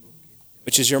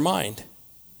 which is your mind.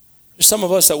 There's some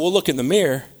of us that will look in the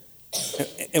mirror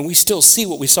and we still see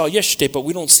what we saw yesterday, but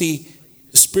we don't see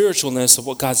the spiritualness of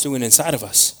what God's doing inside of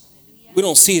us. We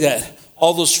don't see that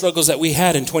all those struggles that we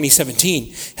had in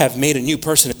 2017 have made a new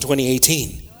person in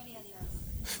 2018.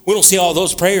 We don't see all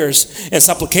those prayers and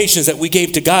supplications that we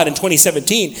gave to God in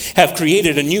 2017 have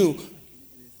created a new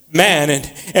man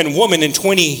and woman in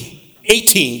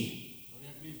 2018.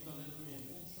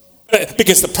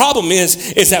 Because the problem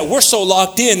is that we're so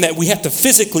locked in that we have to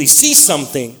physically see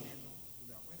something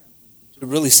to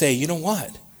really say, you know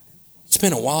what? It's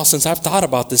been a while since I've thought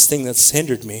about this thing that's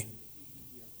hindered me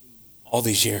all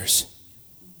these years.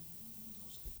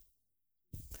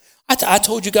 I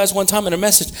told you guys one time in a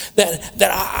message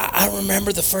that I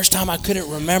remember the first time I couldn't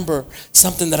remember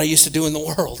something that I used to do in the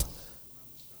world.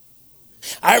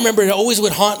 I remember it always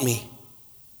would haunt me.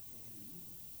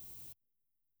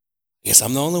 I guess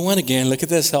I'm the only one again. Look at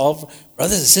this. All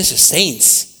brothers and sisters,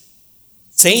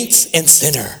 saints and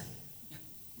sinner.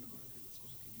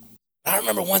 I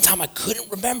remember one time I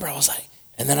couldn't remember. I was like,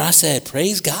 and then I said,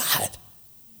 praise God.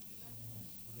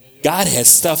 God has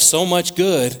stuffed so much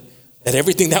good that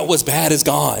everything that was bad is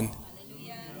gone.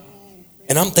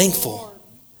 And I'm thankful.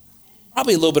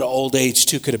 Probably a little bit of old age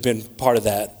too could have been part of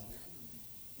that.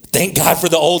 Thank God for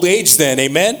the old age then,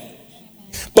 amen?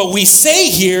 But we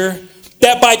say here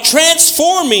that by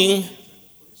transforming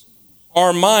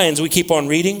our minds, we keep on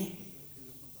reading.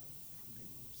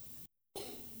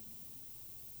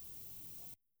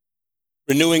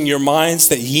 Renewing your minds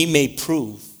that ye may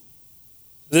prove.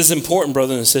 This is important,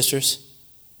 brothers and sisters.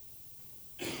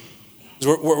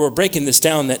 We're breaking this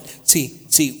down that,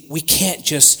 see, we can't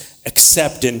just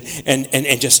accept and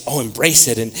just embrace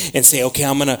it and say, okay,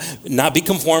 I'm going to not be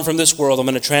conformed from this world. I'm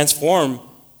going to transform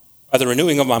by the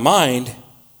renewing of my mind.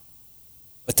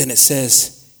 But then it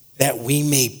says that we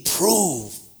may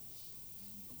prove.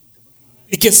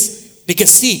 Because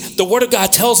see, the Word of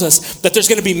God tells us that there's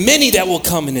going to be many that will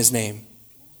come in His name.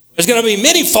 There's going to be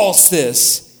many false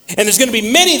this. And there's going to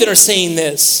be many that are saying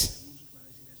this.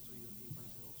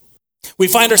 We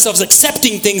find ourselves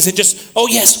accepting things and just, oh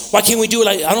yes, why can't we do it?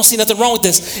 I don't see nothing wrong with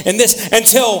this and this,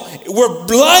 until we're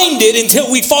blinded,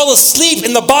 until we fall asleep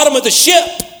in the bottom of the ship.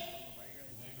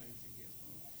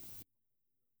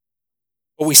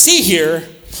 But we see here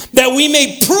that we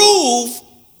may prove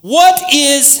what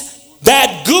is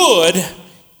that good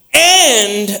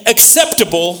and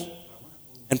acceptable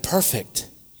and perfect.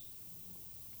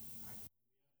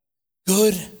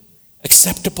 Good,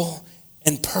 acceptable,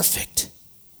 and perfect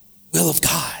will of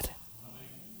God.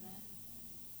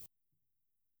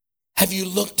 Have you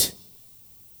looked?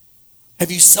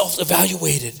 Have you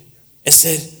self-evaluated and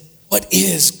said, what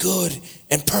is good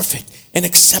and perfect and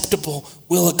acceptable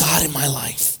will of God in my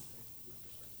life?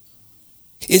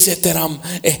 Is it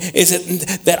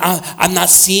that I'm not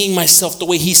seeing myself the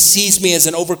way he sees me as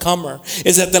an overcomer?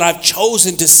 Is it that I've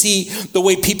chosen to see the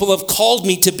way people have called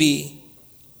me to be?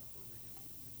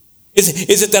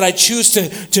 Is it that I choose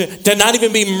to not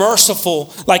even be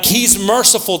merciful like he's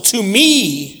merciful to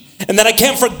me, and that I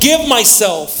can't forgive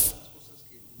myself?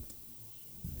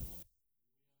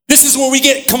 This is where we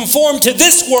get conformed to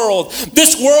this world.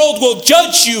 This world will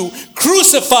judge you,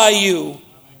 crucify you.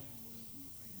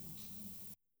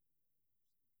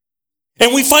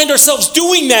 And we find ourselves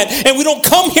doing that, and we don't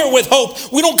come here with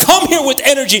hope. We don't come here with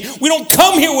energy. We don't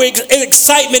come here with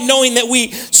excitement, knowing that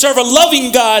we serve a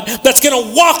loving God that's going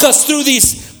to walk us through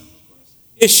these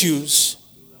issues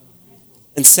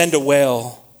and send a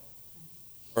whale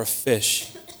or a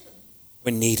fish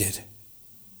when needed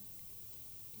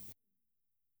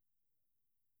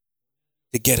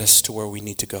to get us to where we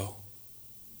need to go.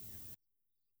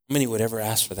 How many would ever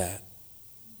ask for that?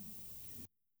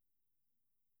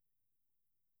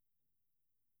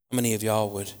 How many of y'all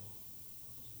would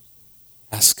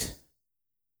ask?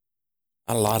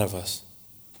 Not a lot of us.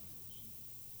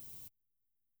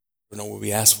 We don't know what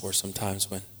we ask for sometimes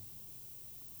we're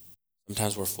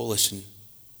foolish in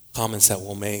comments that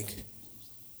we'll make.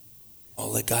 Oh,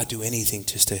 let God do anything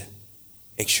just to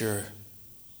make sure.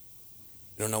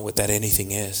 We don't know what that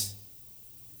anything is.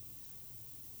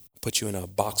 Put you in a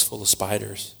box full of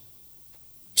spiders.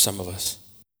 Some of us.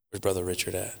 Where's Brother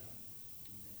Richard at?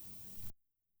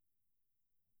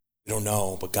 We don't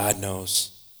know, but God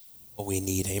knows what we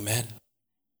need. Amen.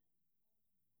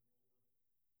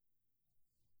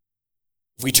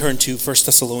 If we turn to 1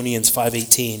 Thessalonians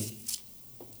 5:18.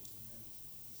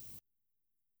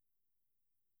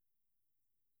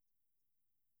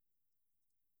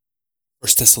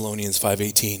 1 Thessalonians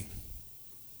 5:18.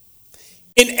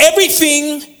 In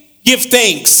everything give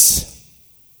thanks,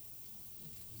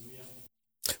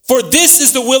 for this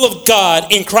is the will of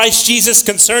God in Christ Jesus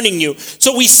concerning you.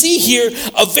 So we see here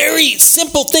a very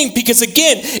simple thing, because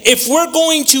again, if we're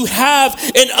going to have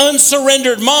an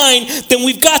unsurrendered mind, then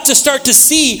we've got to start to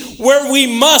see where we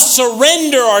must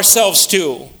surrender ourselves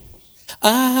to.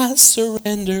 I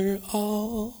surrender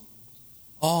all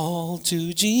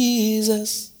to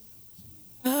Jesus.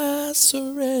 I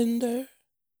surrender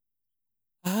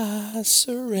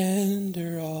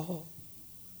all.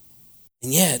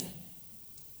 And yet,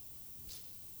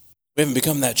 we haven't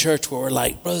become that church where we're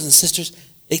like, brothers and sisters,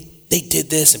 they did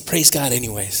this and praise God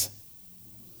anyways.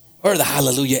 Or the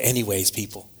hallelujah anyways,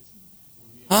 people.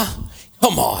 Huh?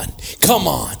 Come on.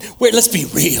 Let's be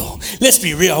real.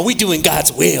 Are we doing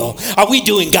God's will?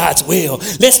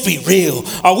 Let's be real.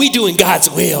 Are we doing God's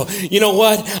will? You know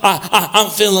what? I'm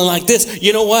feeling like this.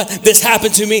 You know what? This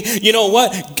happened to me. You know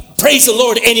what? Praise the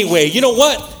Lord anyway. You know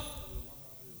what?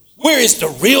 Where is the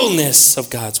realness of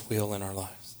God's will in our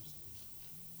lives?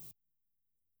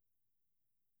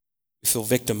 We feel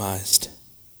victimized.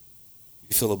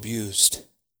 We feel abused.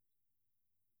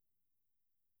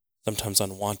 Sometimes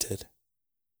unwanted.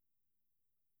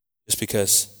 Just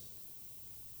because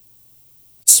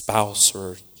a spouse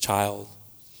or child,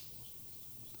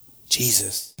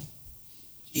 Jesus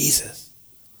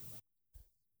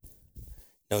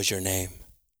knows your name.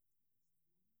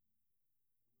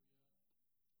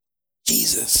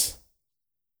 Jesus,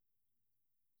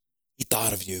 he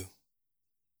thought of you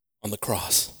on the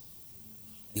cross.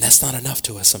 And that's not enough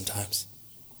to us sometimes.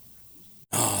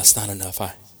 No, it's not enough.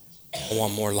 I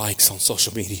want more likes on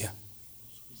social media.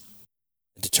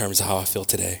 It determines how I feel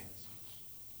today.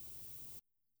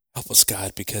 Help us,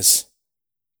 God, because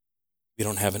we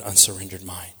don't have an unsurrendered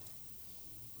mind.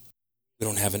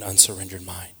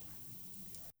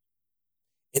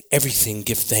 In everything,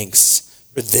 give thanks,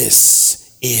 for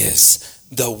this is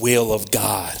the will of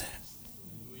God.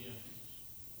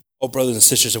 Oh, brothers and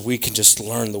sisters, if we can just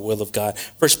learn the will of God.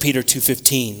 1 Peter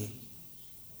 2:15.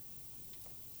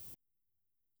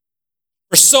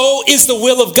 For so is the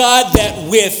will of God, that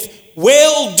with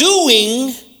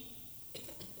well-doing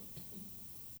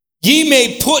ye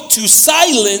may put to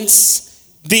silence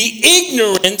the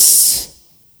ignorance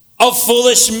of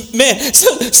foolish men.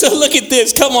 So look at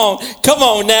this. Come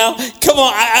on now. Come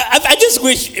on. I just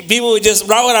wish people would just,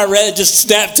 right when I read it, just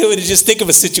snap to it and just think of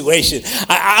a situation.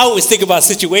 I always think about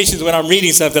situations when I'm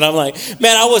reading something. I'm like,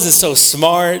 man, I wasn't so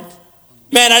smart.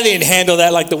 Man, I didn't handle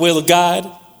that like the will of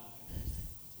God.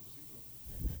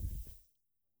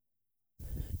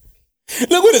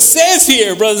 Look what it says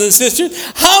here, brothers and sisters.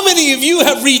 How many of you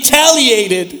have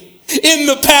retaliated in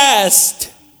the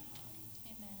past?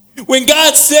 When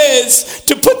God says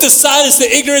to put to silence the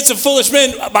ignorance of foolish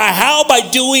men, by how? By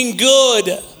doing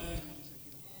good.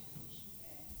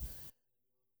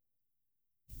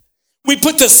 We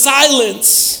put to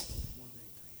silence.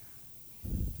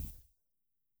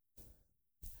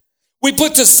 We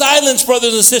put to silence,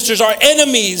 brothers and sisters, our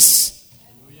enemies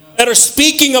that are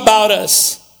speaking about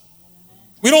us.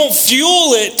 We don't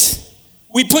fuel it.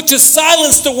 We put to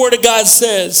silence, the word of God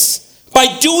says,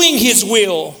 by doing his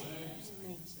will.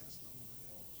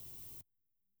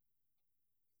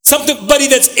 Somebody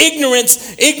that's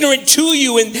ignorant to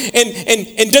you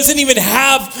and doesn't even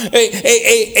have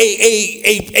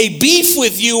a beef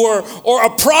with you or a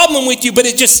problem with you, but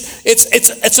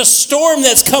it's a storm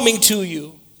that's coming to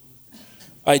you.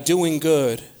 By doing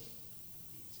good,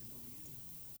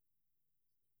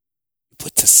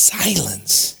 put to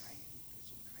silence.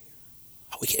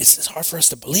 It's hard for us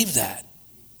to believe that.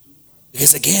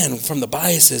 Because again, from the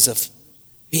biases of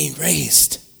being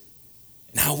raised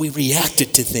and how we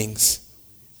reacted to things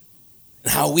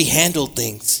and how we handled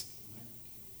things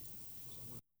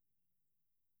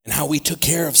and how we took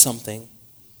care of something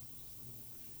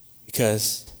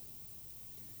because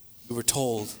we were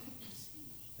told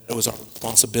that it was our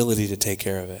responsibility to take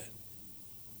care of it.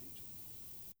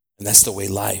 And that's the way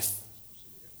life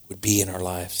would be in our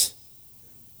lives.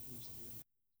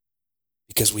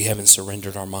 Because we haven't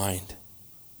surrendered our mind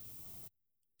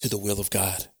to the will of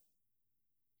God.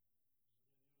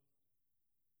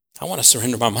 I want to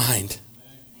surrender my mind.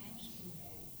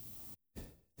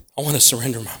 I want to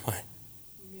surrender my mind.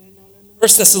 1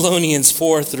 Thessalonians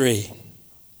 4:3.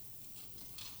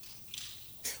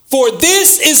 For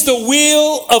this is the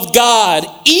will of God,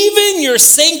 even your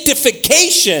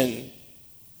sanctification,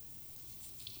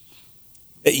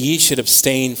 that ye should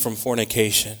abstain from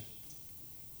fornication.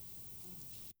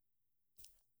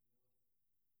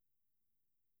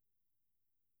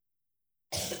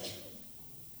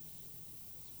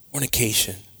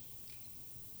 Fornication.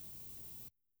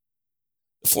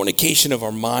 The fornication of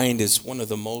our mind is one of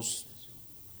the most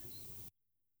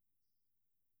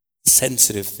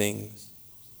sensitive things.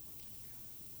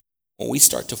 When we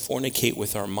start to fornicate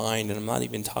with our mind, and I'm not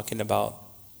even talking about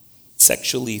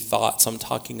sexually thoughts, I'm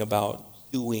talking about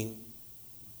doing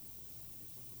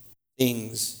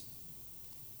things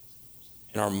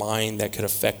in our mind that could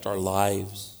affect our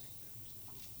lives,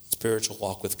 spiritual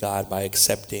walk with God, by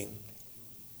accepting,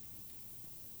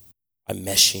 by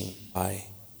meshing, by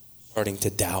starting to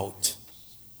doubt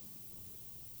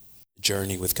the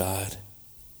journey with God.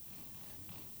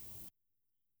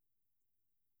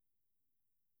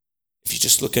 If you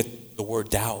just look at the word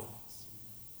doubt,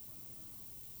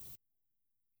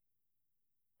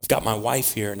 I've got my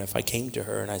wife here, and if I came to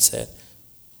her and I said,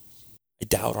 I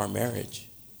doubt our marriage,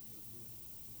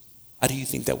 how do you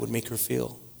think that would make her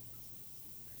feel?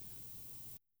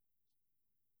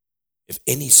 If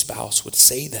any spouse would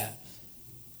say that.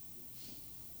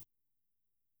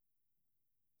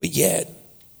 But yet,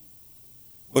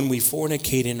 when we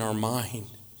fornicate in our mind,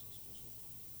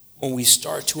 when we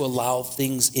start to allow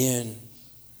things in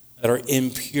that are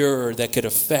impure, that could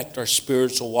affect our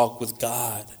spiritual walk with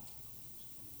God,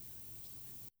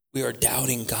 we are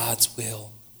doubting God's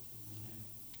will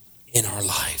in our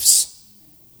lives.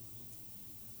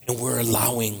 And we're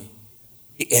allowing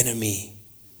the enemy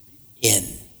in.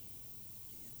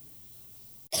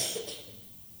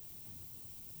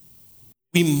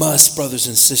 We must, brothers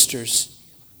and sisters.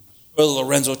 Brother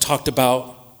Lorenzo talked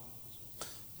about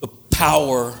the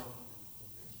power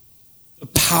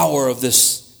of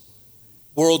this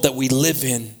world that we live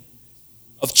in,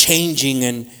 of changing,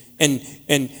 and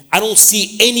I don't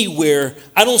see anywhere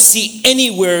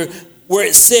where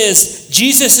it says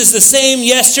Jesus is the same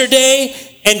yesterday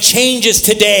and changes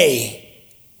today.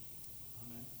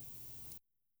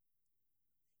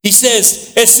 It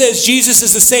says Jesus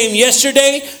is the same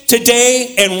yesterday,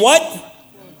 today, and what?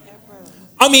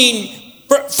 I mean,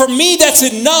 for me, that's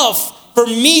enough for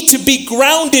me to be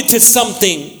grounded to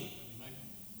something.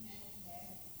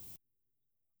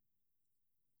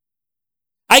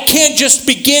 I can't just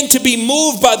begin to be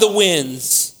moved by the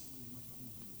winds,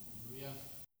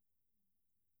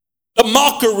 the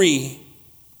mockery.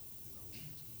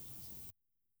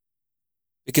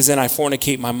 because then I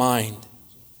fornicate my mind.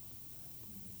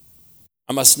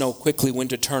 I must know quickly when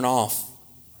to turn off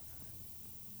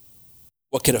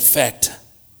what could affect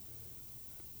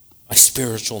my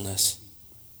spiritualness.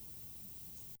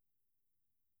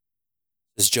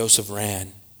 As Joseph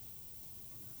ran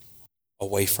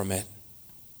away from it.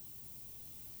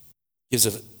 Gives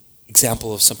an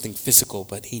example of something physical,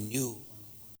 but he knew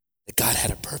that God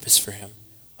had a purpose for him.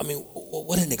 I mean,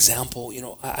 what an example. You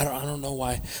know, I don't know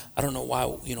why,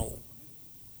 you know,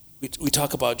 we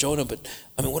talk about Jonah, but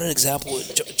I mean, what an example.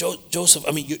 Joseph,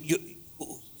 I mean,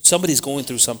 somebody's going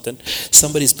through something.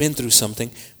 Somebody's been through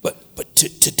something. But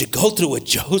to go through what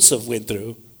Joseph went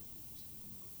through,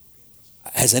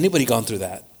 has anybody gone through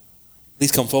that?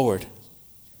 Please come forward.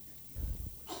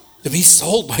 To be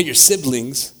sold by your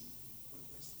siblings.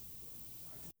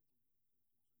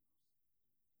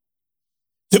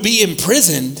 To be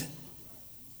imprisoned.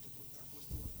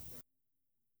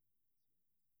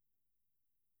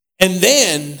 And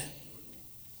then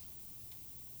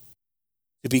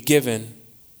to be given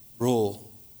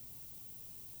rule.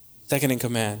 Second in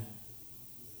command.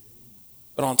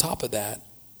 But on top of that,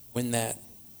 when that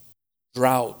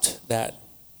drought, that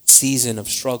season of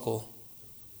struggle,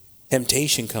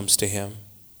 temptation comes to him,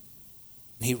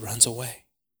 and he runs away.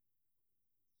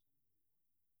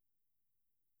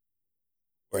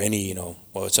 Or any,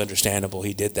 well, it's understandable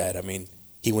he did that. I mean,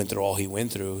 he went through all he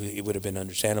went through. It would have been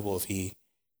understandable if he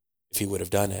would have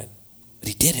done it. But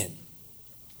he didn't.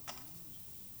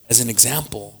 As an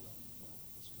example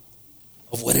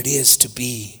of what it is to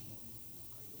be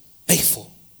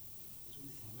faithful.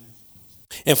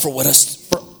 And for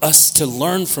us to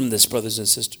learn from this, brothers and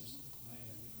sisters.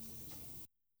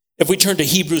 If we turn to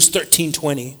Hebrews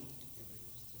 13:20.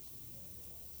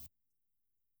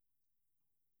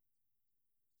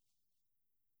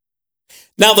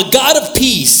 Now the God of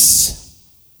peace,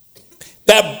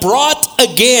 that brought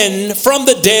again from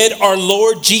the dead our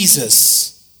Lord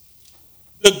Jesus,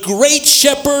 the great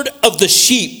shepherd of the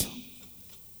sheep,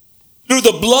 through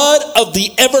the blood of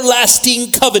the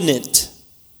everlasting covenant,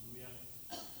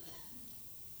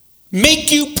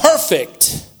 make you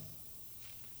perfect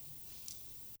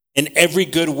in every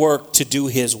good work to do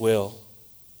his will,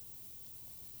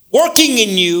 working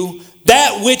in you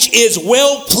that which is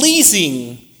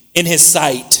well-pleasing in his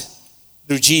sight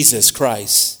through Jesus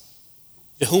Christ,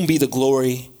 to whom be the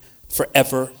glory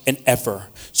forever and ever.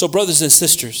 So, brothers and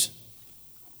sisters,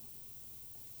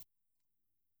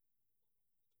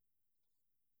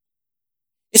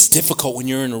 it's difficult when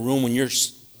you're in a room, when you're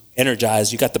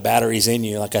energized, you got the batteries in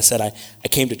you. Like I said, I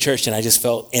came to church and I just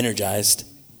felt energized.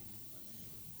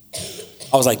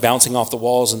 I was like bouncing off the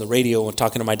walls and the radio and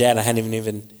talking to my dad. I hadn't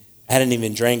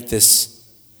even drank this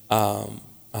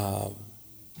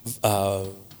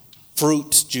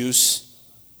fruit juice.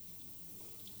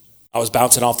 I was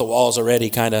bouncing off the walls already,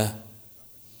 kind of.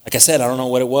 Like I said, I don't know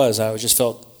what it was. I just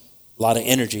felt a lot of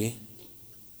energy,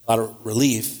 a lot of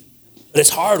relief. But it's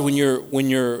hard when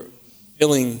you're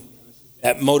feeling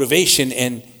that motivation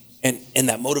and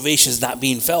that motivation is not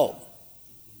being felt.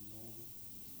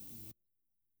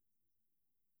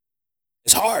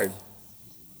 It's hard.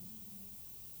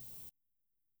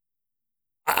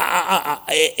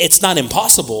 It's not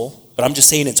impossible, but I'm just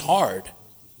saying it's hard.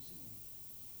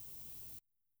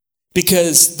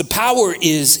 Because the power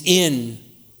is in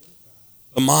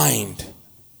the mind.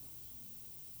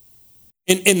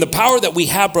 And the power that we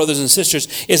have, brothers and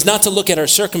sisters, is not to look at our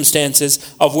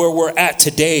circumstances of where we're at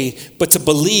today, but to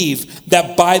believe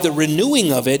that by the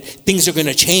renewing of it, things are going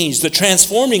to change. The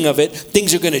transforming of it,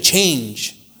 things are going to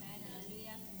change.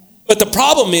 But the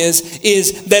problem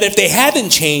is that if they hadn't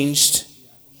changed,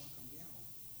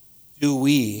 do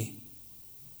we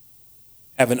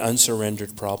have an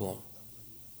unsurrendered problem?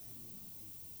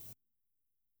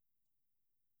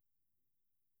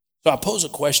 So I pose a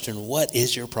question, what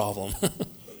is your problem?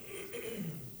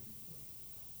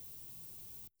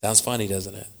 Sounds funny,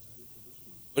 doesn't it?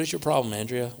 What is your problem,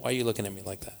 Andrea? Why are you looking at me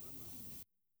like that?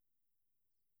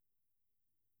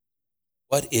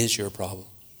 What is your problem?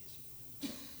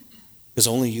 Because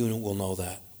only you will know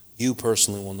that. You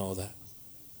personally will know that.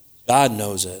 God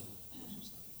knows it.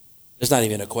 There's not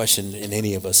even a question in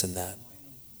any of us in that.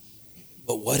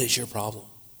 But what is your problem?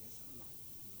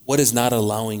 What is not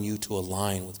allowing you to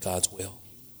align with God's will?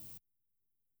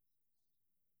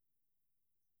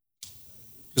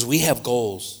 Because we have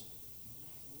goals.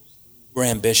 We're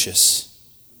ambitious.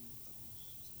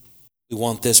 We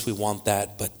want this, we want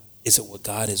that, but is it what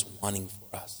God is wanting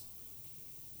for us?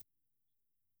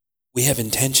 We have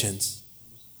intentions.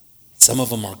 Some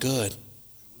of them are good.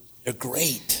 They're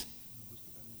great.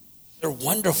 They're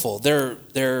wonderful.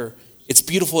 They're It's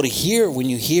beautiful to hear when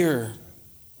you hear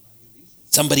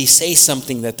somebody say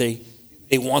something that they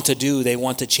want to do, they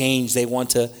want to change, they want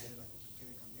to,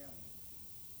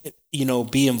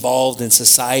 be involved in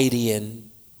society and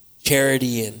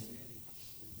charity.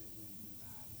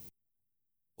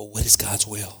 But what is God's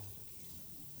will?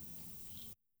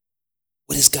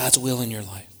 What is God's will in your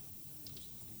life?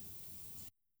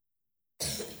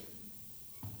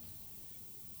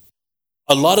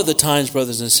 A lot of the times,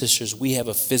 brothers and sisters, we have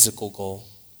a physical goal.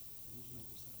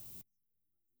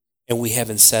 And we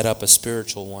haven't set up a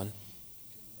spiritual one.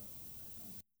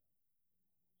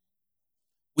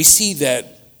 We see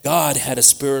that God had a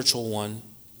spiritual one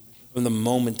from the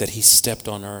moment that he stepped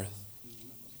on earth.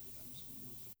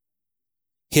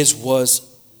 His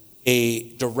was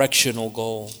a directional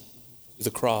goal to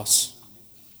the cross.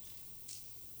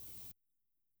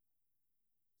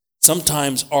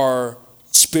 Sometimes our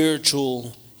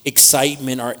spiritual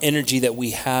excitement, our energy that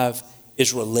we have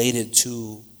is related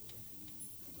to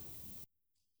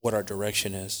what our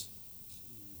direction is.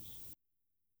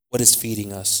 What is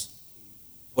feeding us?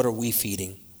 What are we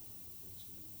feeding?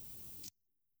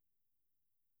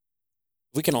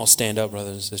 We can all stand up,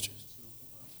 brothers and sisters.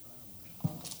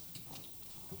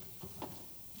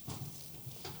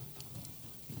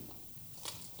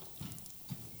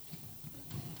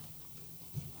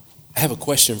 I have a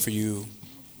question for you.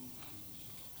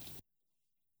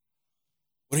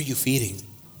 What are you feeding?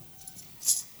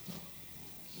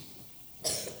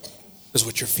 Because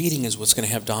what you're feeding is what's going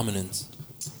to have dominance.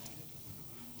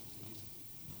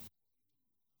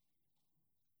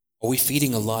 Are we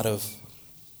feeding a lot of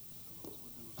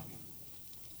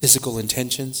physical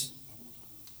intentions,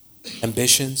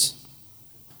 ambitions?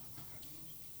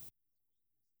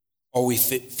 Are we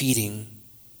feeding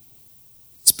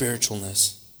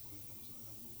spiritualness,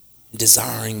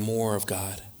 desiring more of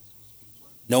God,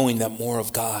 knowing that more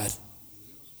of God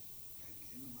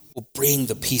will bring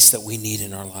the peace that we need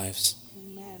in our lives?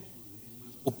 Amen.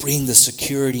 Will bring the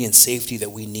security and safety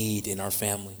that we need in our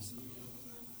families.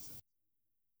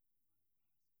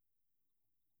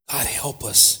 God, help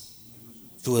us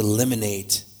to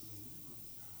eliminate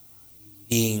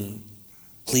being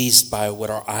pleased by what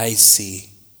our eyes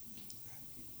see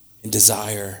and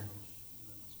desire.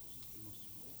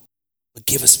 But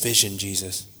give us vision,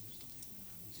 Jesus.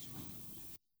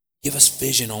 Give us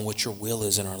vision on what your will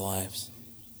is in our lives.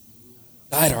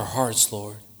 Guide our hearts,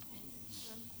 Lord.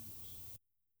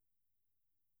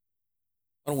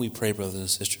 Why don't we pray, brothers and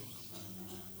sisters?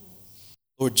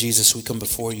 Lord Jesus, we come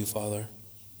before you, Father.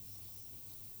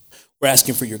 We're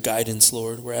asking for your guidance,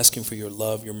 Lord. We're asking for your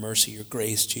love, your mercy, your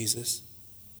grace, Jesus.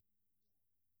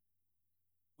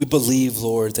 We believe,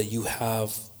 Lord, that you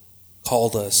have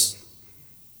called us.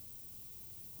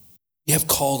 You have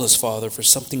called us, Father, for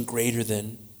something greater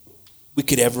than we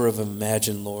could ever have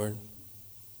imagined, Lord.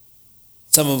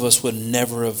 Some of us would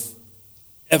never have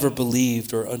ever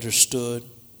believed or understood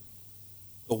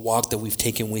the walk that we've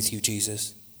taken with you,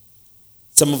 Jesus.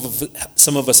 Some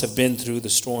of us have been through the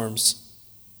storms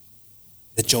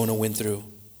that Jonah went through.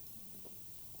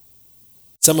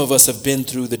 Some of us have been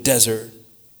through the desert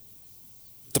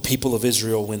the people of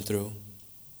Israel went through.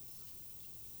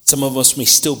 Some of us may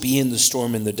still be in the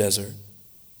storm in the desert.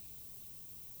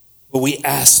 But we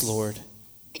ask, Lord,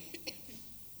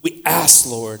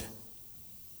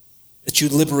 that you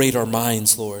liberate our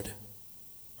minds, Lord,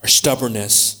 our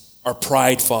stubbornness, our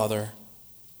pride, Father,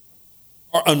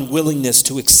 our unwillingness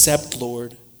to accept,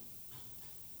 Lord,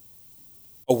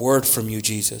 a word from you,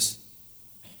 Jesus.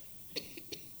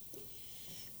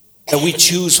 That we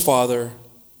choose, Father,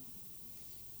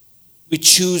 we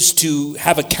choose to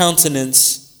have a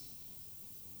countenance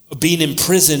of being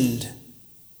imprisoned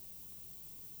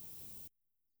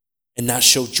and not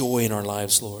show joy in our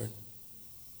lives, Lord.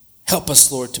 Help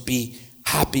us, Lord, to be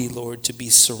happy, Lord, to be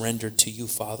surrendered to you,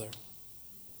 Father.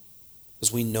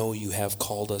 Because we know you have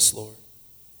called us, Lord.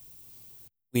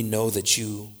 We know that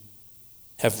you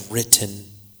have written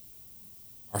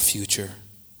our future.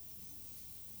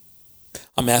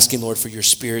 I'm asking, Lord, for your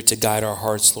Spirit to guide our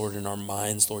hearts, Lord, and our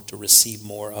minds, Lord, to receive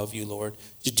more of you, Lord,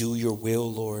 to do your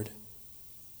will, Lord.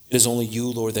 It is only you,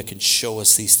 Lord, that can show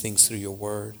us these things through your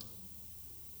word.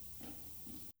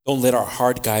 Don't let our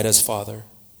heart guide us, Father.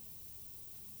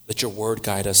 Let your word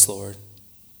guide us, Lord.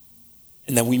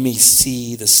 And that we may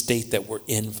see the state that we're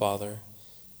in, Father.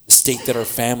 The state that our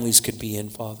families could be in,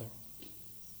 Father.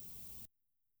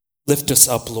 Lift us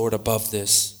up, Lord, above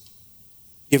this.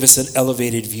 Give us an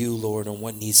elevated view, Lord, on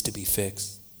what needs to be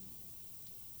fixed.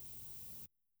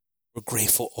 We're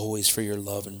grateful always for your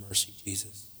love and mercy,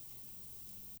 Jesus.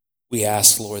 We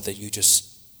ask, Lord, that you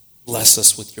just bless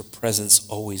us with your presence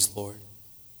always, Lord.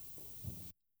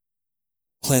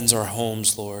 Cleanse our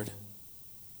homes, Lord,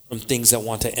 from things that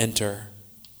want to enter.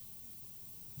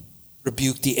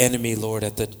 Rebuke the enemy, Lord,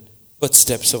 at the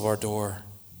footsteps of our door.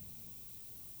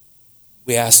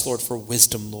 We ask, Lord, for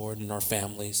wisdom, Lord, in our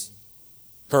families.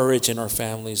 Courage in our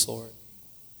families, Lord.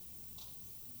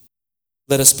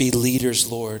 Let us be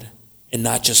leaders, Lord, and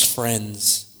not just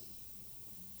friends.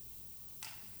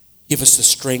 Give us the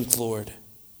strength, Lord,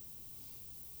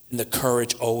 and the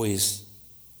courage always.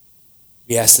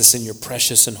 We ask this in your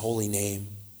precious and holy name.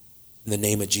 In the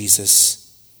name of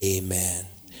Jesus, amen.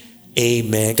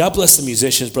 Amen. God bless the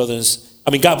musicians, brothers.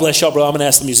 God bless y'all, bro. I'm going to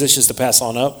ask the musicians to pass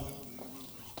on up.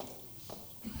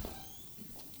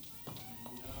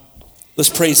 Let's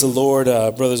praise the Lord,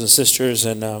 brothers and sisters,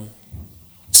 and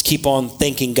just keep on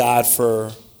thanking God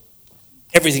for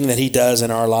everything that he does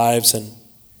in our lives and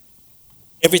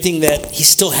everything that he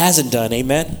still hasn't done.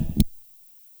 Amen.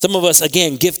 Some of us,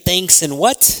 again, give thanks in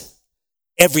what?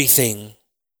 Everything.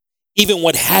 Even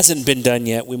what hasn't been done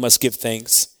yet, we must give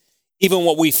thanks. Even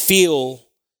what we feel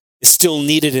is still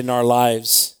needed in our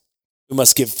lives, we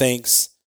must give thanks.